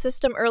update the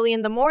system early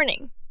in the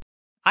morning.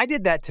 I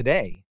did that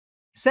today.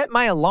 Set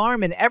my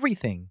alarm and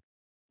everything.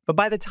 But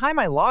by the time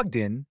I logged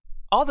in,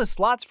 all the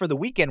slots for the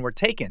weekend were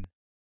taken.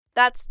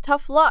 That's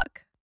tough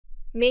luck.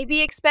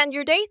 Maybe expand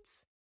your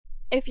dates?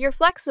 If you're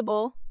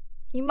flexible,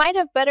 you might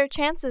have better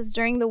chances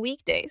during the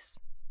weekdays.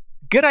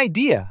 Good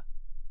idea.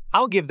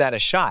 I'll give that a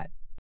shot.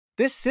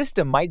 This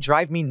system might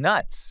drive me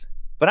nuts,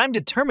 but I'm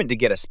determined to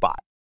get a spot.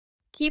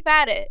 Keep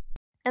at it,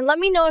 and let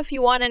me know if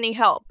you want any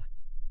help.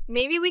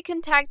 Maybe we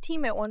can tag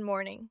team it one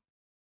morning.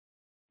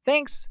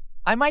 Thanks.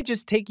 I might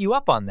just take you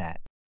up on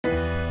that.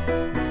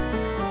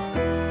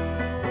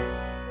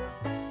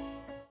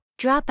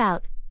 Drop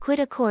out, quit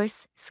a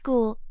course,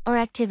 school, or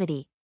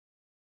activity.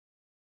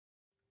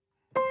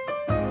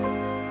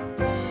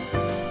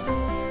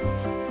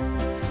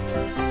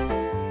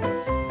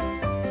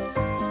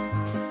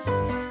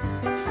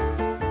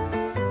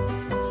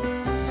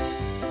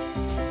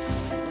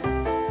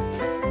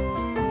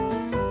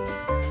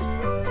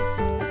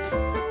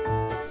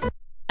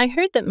 I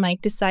heard that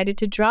Mike decided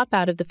to drop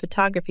out of the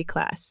photography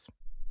class.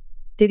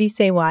 Did he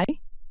say why?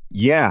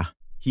 Yeah,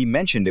 he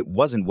mentioned it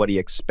wasn't what he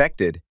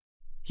expected.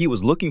 He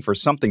was looking for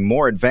something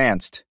more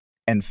advanced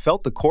and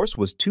felt the course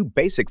was too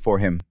basic for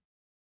him.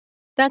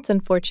 That's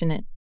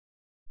unfortunate.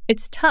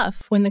 It's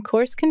tough when the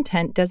course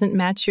content doesn't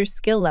match your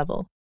skill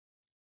level.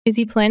 Is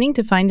he planning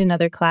to find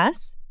another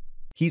class?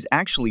 He's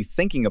actually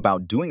thinking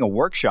about doing a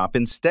workshop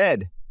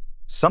instead.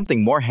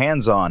 Something more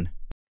hands-on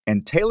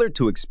and tailored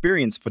to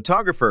experienced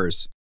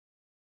photographers.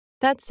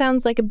 That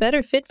sounds like a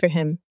better fit for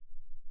him.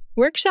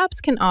 Workshops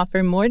can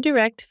offer more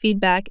direct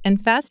feedback and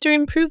faster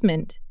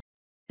improvement,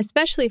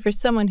 especially for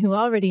someone who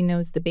already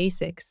knows the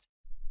basics.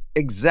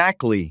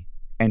 Exactly.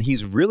 And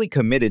he's really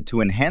committed to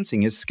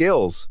enhancing his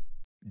skills.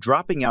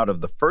 Dropping out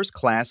of the first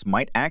class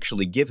might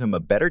actually give him a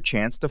better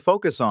chance to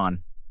focus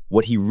on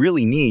what he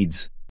really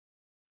needs.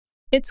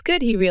 It's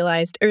good he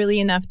realized early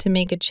enough to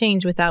make a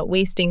change without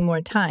wasting more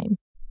time.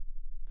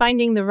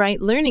 Finding the right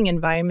learning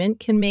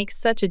environment can make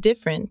such a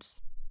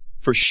difference.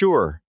 For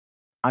sure.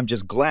 I'm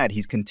just glad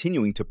he's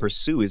continuing to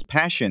pursue his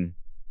passion.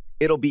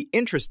 It'll be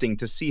interesting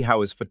to see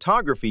how his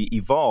photography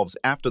evolves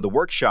after the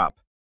workshop.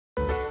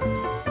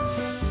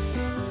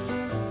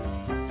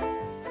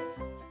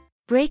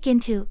 Break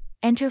into,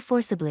 enter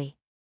forcibly.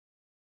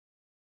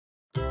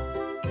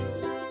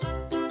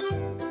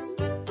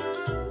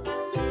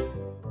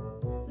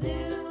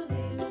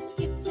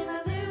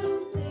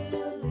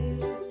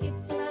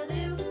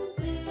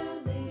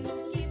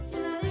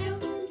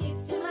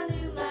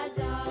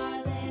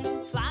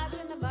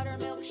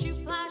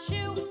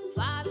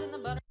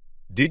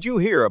 Did you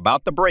hear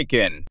about the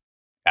break-in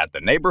at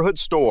the neighborhood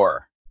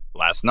store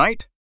last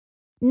night?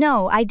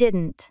 No, I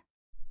didn't.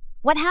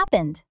 What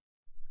happened?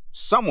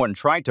 Someone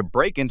tried to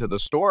break into the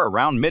store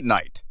around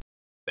midnight.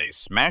 They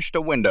smashed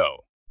a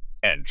window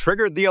and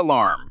triggered the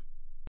alarm.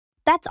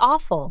 That's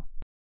awful.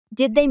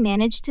 Did they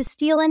manage to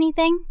steal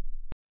anything?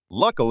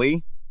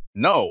 Luckily,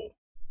 no.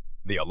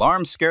 The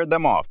alarm scared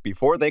them off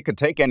before they could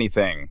take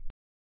anything.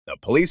 The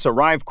police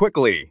arrived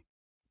quickly,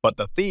 but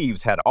the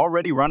thieves had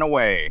already run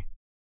away.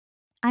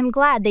 I'm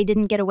glad they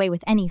didn't get away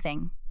with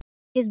anything.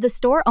 Is the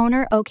store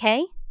owner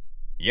okay?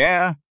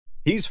 Yeah,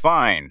 he's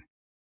fine.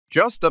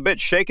 Just a bit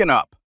shaken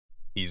up.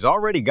 He's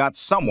already got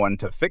someone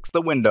to fix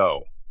the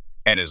window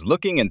and is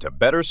looking into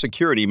better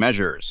security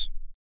measures.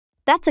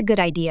 That's a good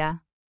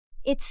idea.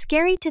 It's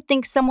scary to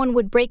think someone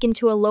would break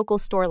into a local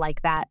store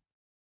like that.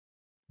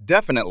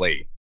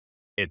 Definitely.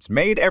 It's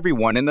made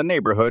everyone in the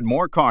neighborhood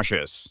more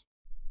cautious.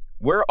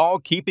 We're all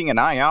keeping an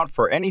eye out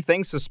for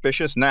anything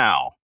suspicious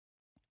now.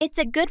 It's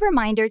a good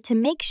reminder to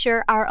make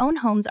sure our own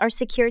homes are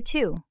secure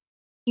too.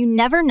 You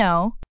never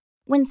know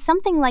when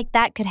something like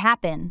that could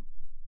happen.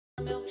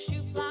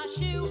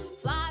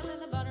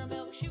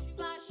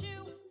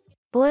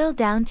 Boil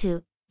down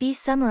to, be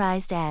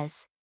summarized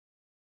as.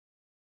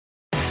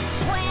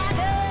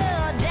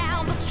 Swagger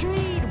down the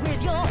street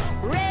with your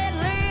red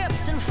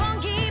lips and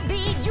funky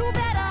beat. You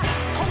better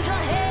hold your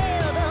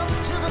head up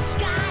to the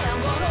sky.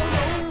 I'm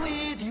gonna roll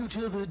with you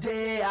till the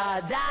day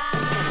I die.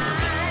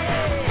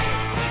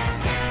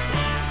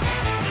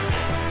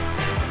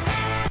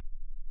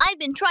 I've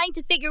been trying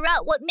to figure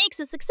out what makes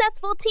a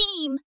successful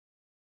team.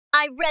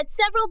 I've read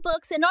several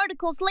books and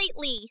articles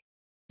lately.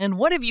 And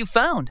what have you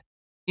found?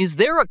 Is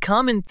there a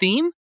common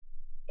theme?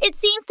 It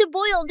seems to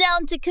boil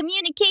down to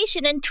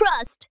communication and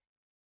trust.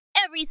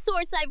 Every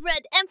source I've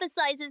read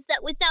emphasizes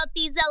that without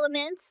these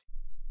elements,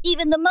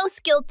 even the most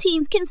skilled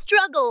teams can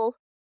struggle.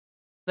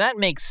 That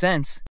makes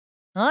sense.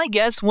 I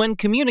guess when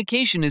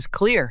communication is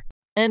clear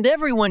and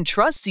everyone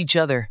trusts each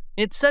other,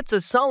 it sets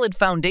a solid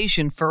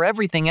foundation for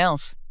everything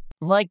else,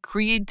 like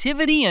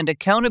creativity and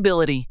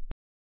accountability.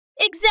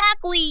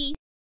 Exactly!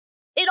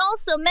 It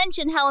also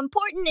mentioned how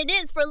important it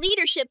is for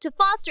leadership to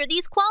foster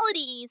these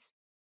qualities.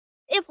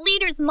 If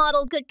leaders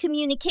model good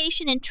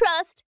communication and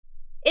trust,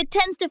 it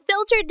tends to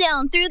filter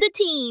down through the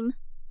team.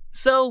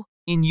 So,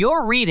 in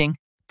your reading,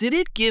 did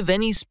it give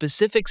any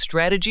specific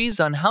strategies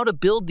on how to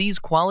build these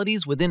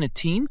qualities within a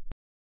team?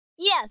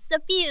 Yes, a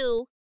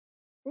few.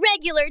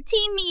 Regular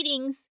team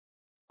meetings,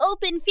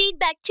 open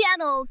feedback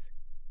channels,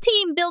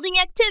 team building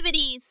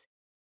activities,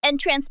 and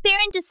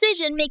transparent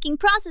decision-making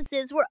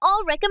processes were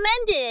all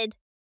recommended.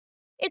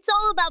 It's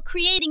all about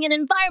creating an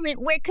environment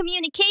where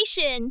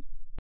communication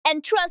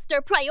and trust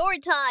are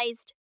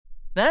prioritized.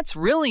 That's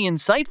really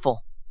insightful.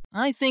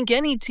 I think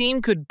any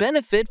team could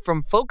benefit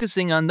from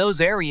focusing on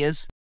those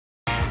areas.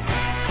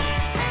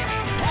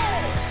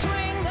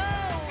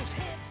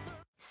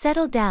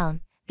 Settle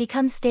down,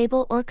 become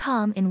stable or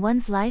calm in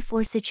one's life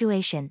or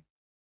situation.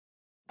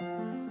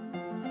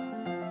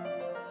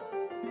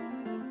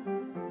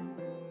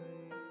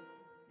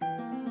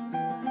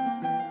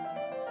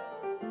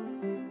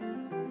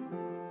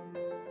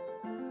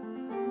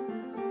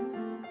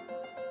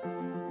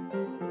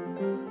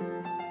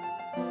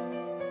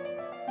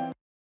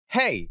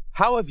 Hey,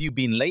 how have you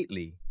been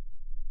lately?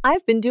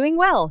 I've been doing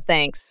well,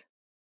 thanks.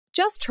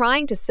 Just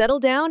trying to settle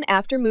down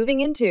after moving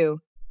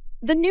into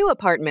the new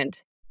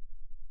apartment.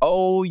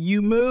 Oh,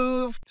 you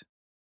moved?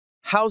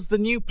 How's the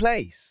new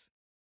place?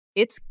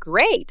 It's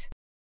great.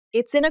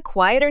 It's in a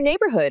quieter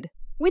neighborhood,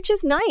 which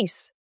is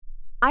nice.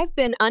 I've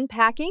been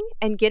unpacking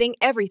and getting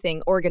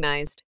everything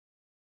organized.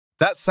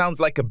 That sounds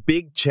like a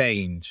big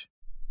change.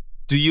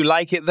 Do you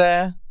like it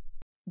there?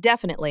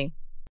 Definitely.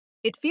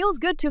 It feels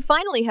good to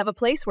finally have a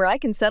place where I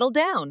can settle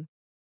down.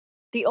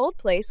 The old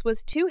place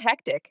was too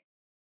hectic.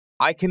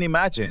 I can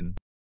imagine.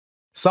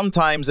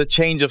 Sometimes a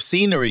change of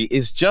scenery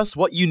is just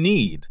what you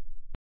need.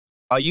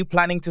 Are you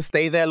planning to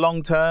stay there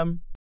long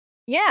term?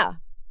 Yeah,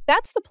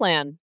 that's the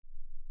plan.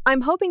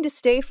 I'm hoping to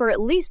stay for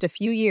at least a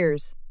few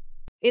years.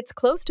 It's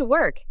close to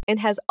work and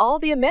has all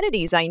the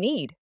amenities I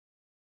need.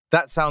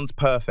 That sounds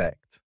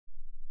perfect.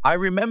 I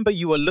remember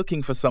you were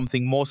looking for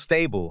something more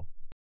stable.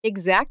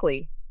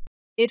 Exactly.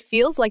 It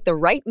feels like the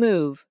right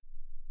move.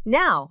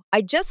 Now,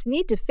 I just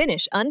need to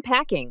finish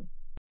unpacking.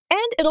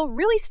 And it'll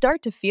really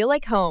start to feel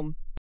like home.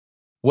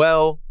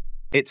 Well,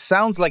 it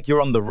sounds like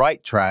you're on the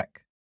right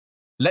track.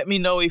 Let me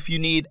know if you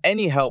need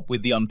any help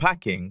with the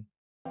unpacking.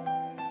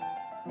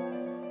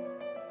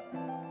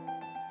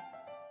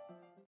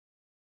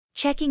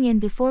 Checking in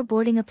before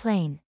boarding a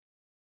plane.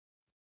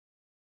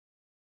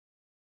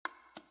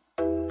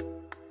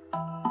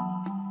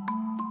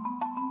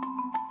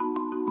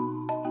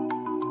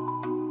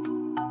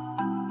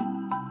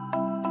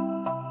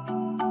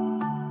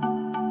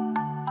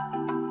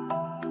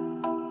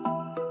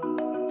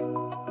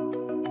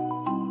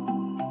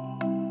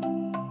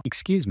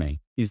 Excuse me,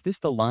 is this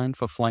the line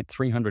for Flight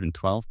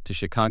 312 to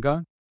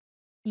Chicago?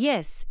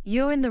 Yes,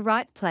 you're in the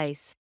right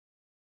place.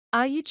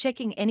 Are you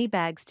checking any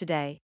bags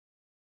today?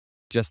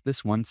 Just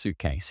this one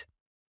suitcase.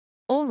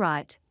 All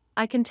right,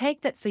 I can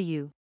take that for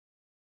you.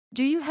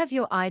 Do you have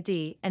your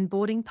ID and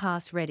boarding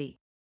pass ready?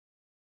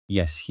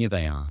 Yes, here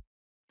they are.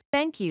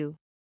 Thank you.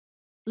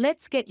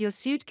 Let's get your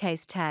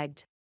suitcase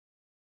tagged.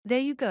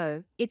 There you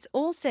go, it's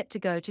all set to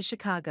go to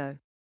Chicago.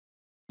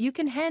 You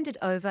can hand it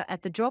over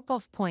at the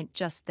drop-off point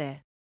just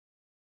there.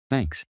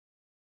 Thanks.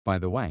 By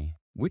the way,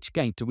 which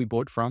gate do we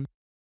board from?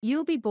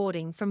 You'll be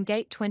boarding from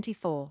gate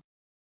 24.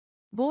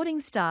 Boarding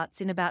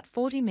starts in about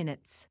 40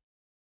 minutes.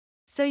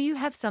 So you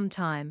have some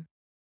time.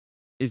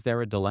 Is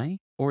there a delay,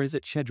 or is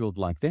it scheduled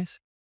like this?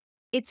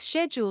 It's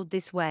scheduled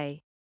this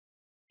way.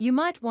 You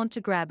might want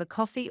to grab a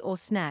coffee or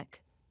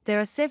snack.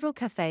 There are several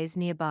cafes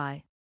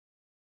nearby.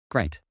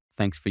 Great,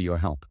 thanks for your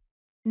help.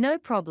 No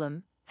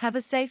problem. Have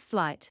a safe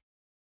flight.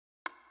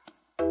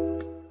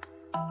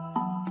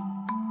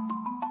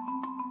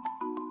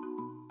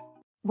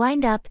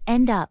 Wind up,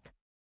 end up.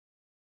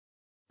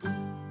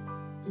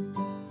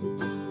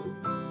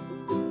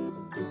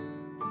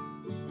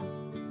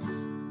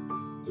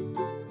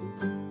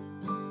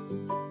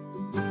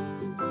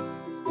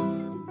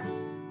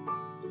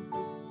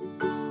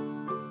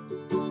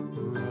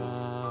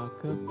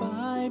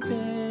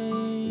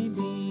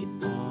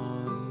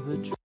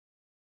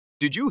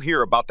 Did you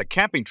hear about the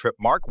camping trip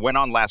Mark went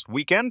on last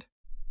weekend?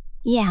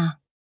 Yeah,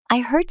 I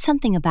heard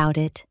something about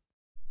it.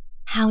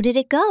 How did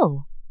it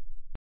go?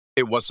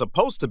 It was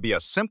supposed to be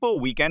a simple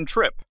weekend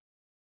trip,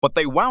 but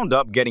they wound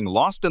up getting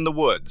lost in the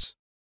woods.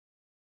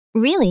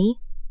 Really?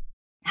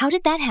 How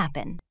did that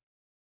happen?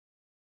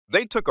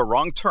 They took a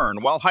wrong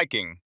turn while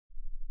hiking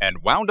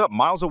and wound up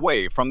miles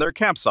away from their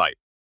campsite.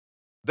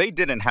 They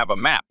didn't have a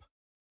map,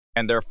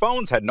 and their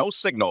phones had no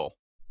signal.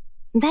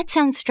 That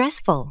sounds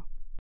stressful.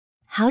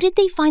 How did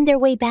they find their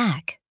way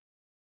back?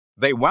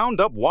 They wound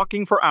up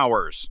walking for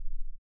hours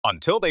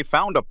until they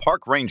found a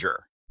park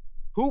ranger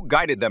who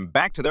guided them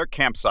back to their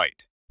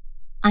campsite.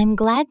 I'm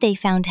glad they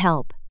found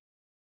help.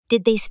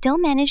 Did they still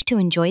manage to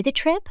enjoy the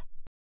trip?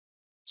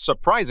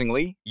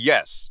 Surprisingly,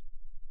 yes.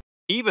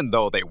 Even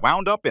though they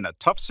wound up in a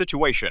tough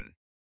situation,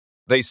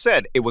 they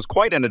said it was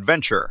quite an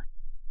adventure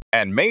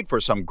and made for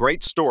some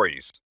great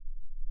stories.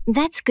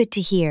 That's good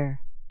to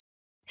hear.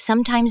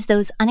 Sometimes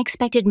those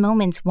unexpected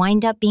moments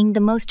wind up being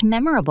the most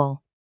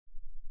memorable.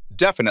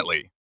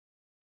 Definitely.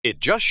 It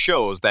just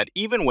shows that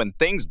even when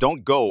things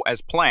don't go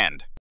as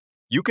planned,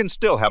 you can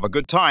still have a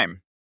good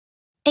time.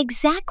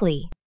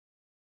 Exactly.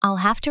 I'll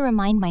have to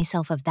remind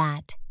myself of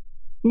that.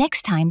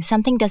 Next time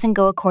something doesn't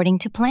go according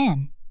to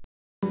plan.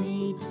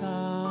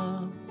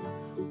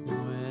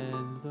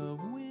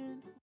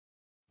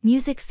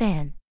 Music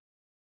fan.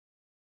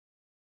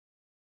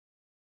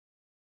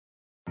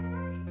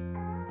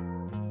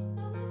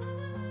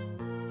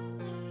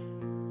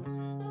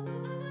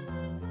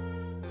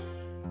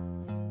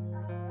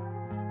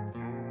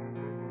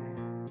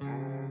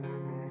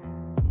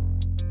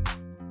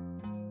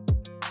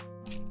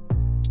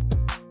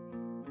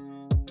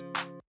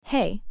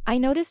 Hey, I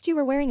noticed you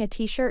were wearing a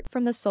t-shirt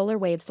from the Solar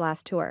Waves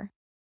last tour.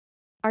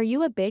 Are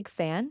you a big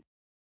fan?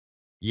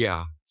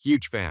 Yeah,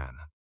 huge fan.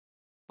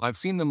 I've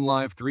seen them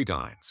live 3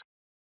 times.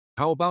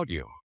 How about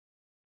you?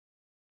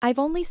 I've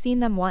only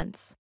seen them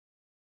once.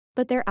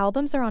 But their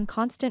albums are on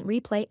constant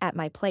replay at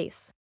my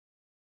place.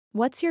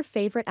 What's your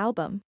favorite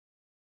album?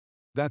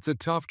 That's a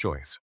tough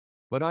choice,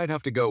 but I'd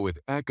have to go with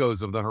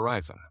Echoes of the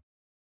Horizon.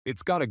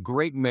 It's got a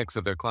great mix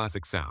of their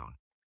classic sound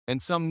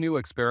and some new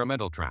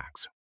experimental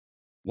tracks.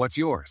 What's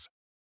yours?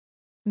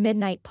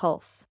 Midnight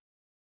Pulse.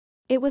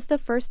 It was the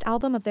first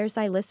album of theirs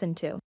I listened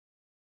to.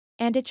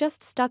 And it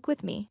just stuck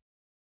with me.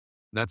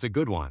 That's a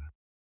good one.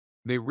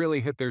 They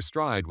really hit their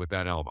stride with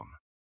that album.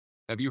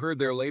 Have you heard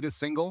their latest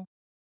single?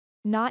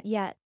 Not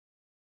yet.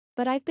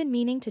 But I've been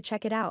meaning to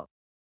check it out.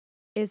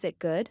 Is it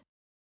good?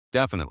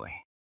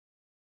 Definitely.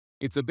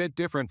 It's a bit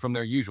different from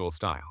their usual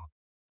style,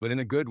 but in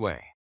a good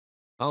way.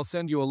 I'll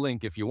send you a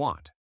link if you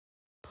want.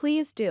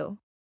 Please do.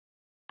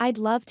 I'd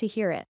love to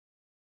hear it.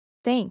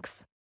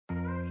 Thanks.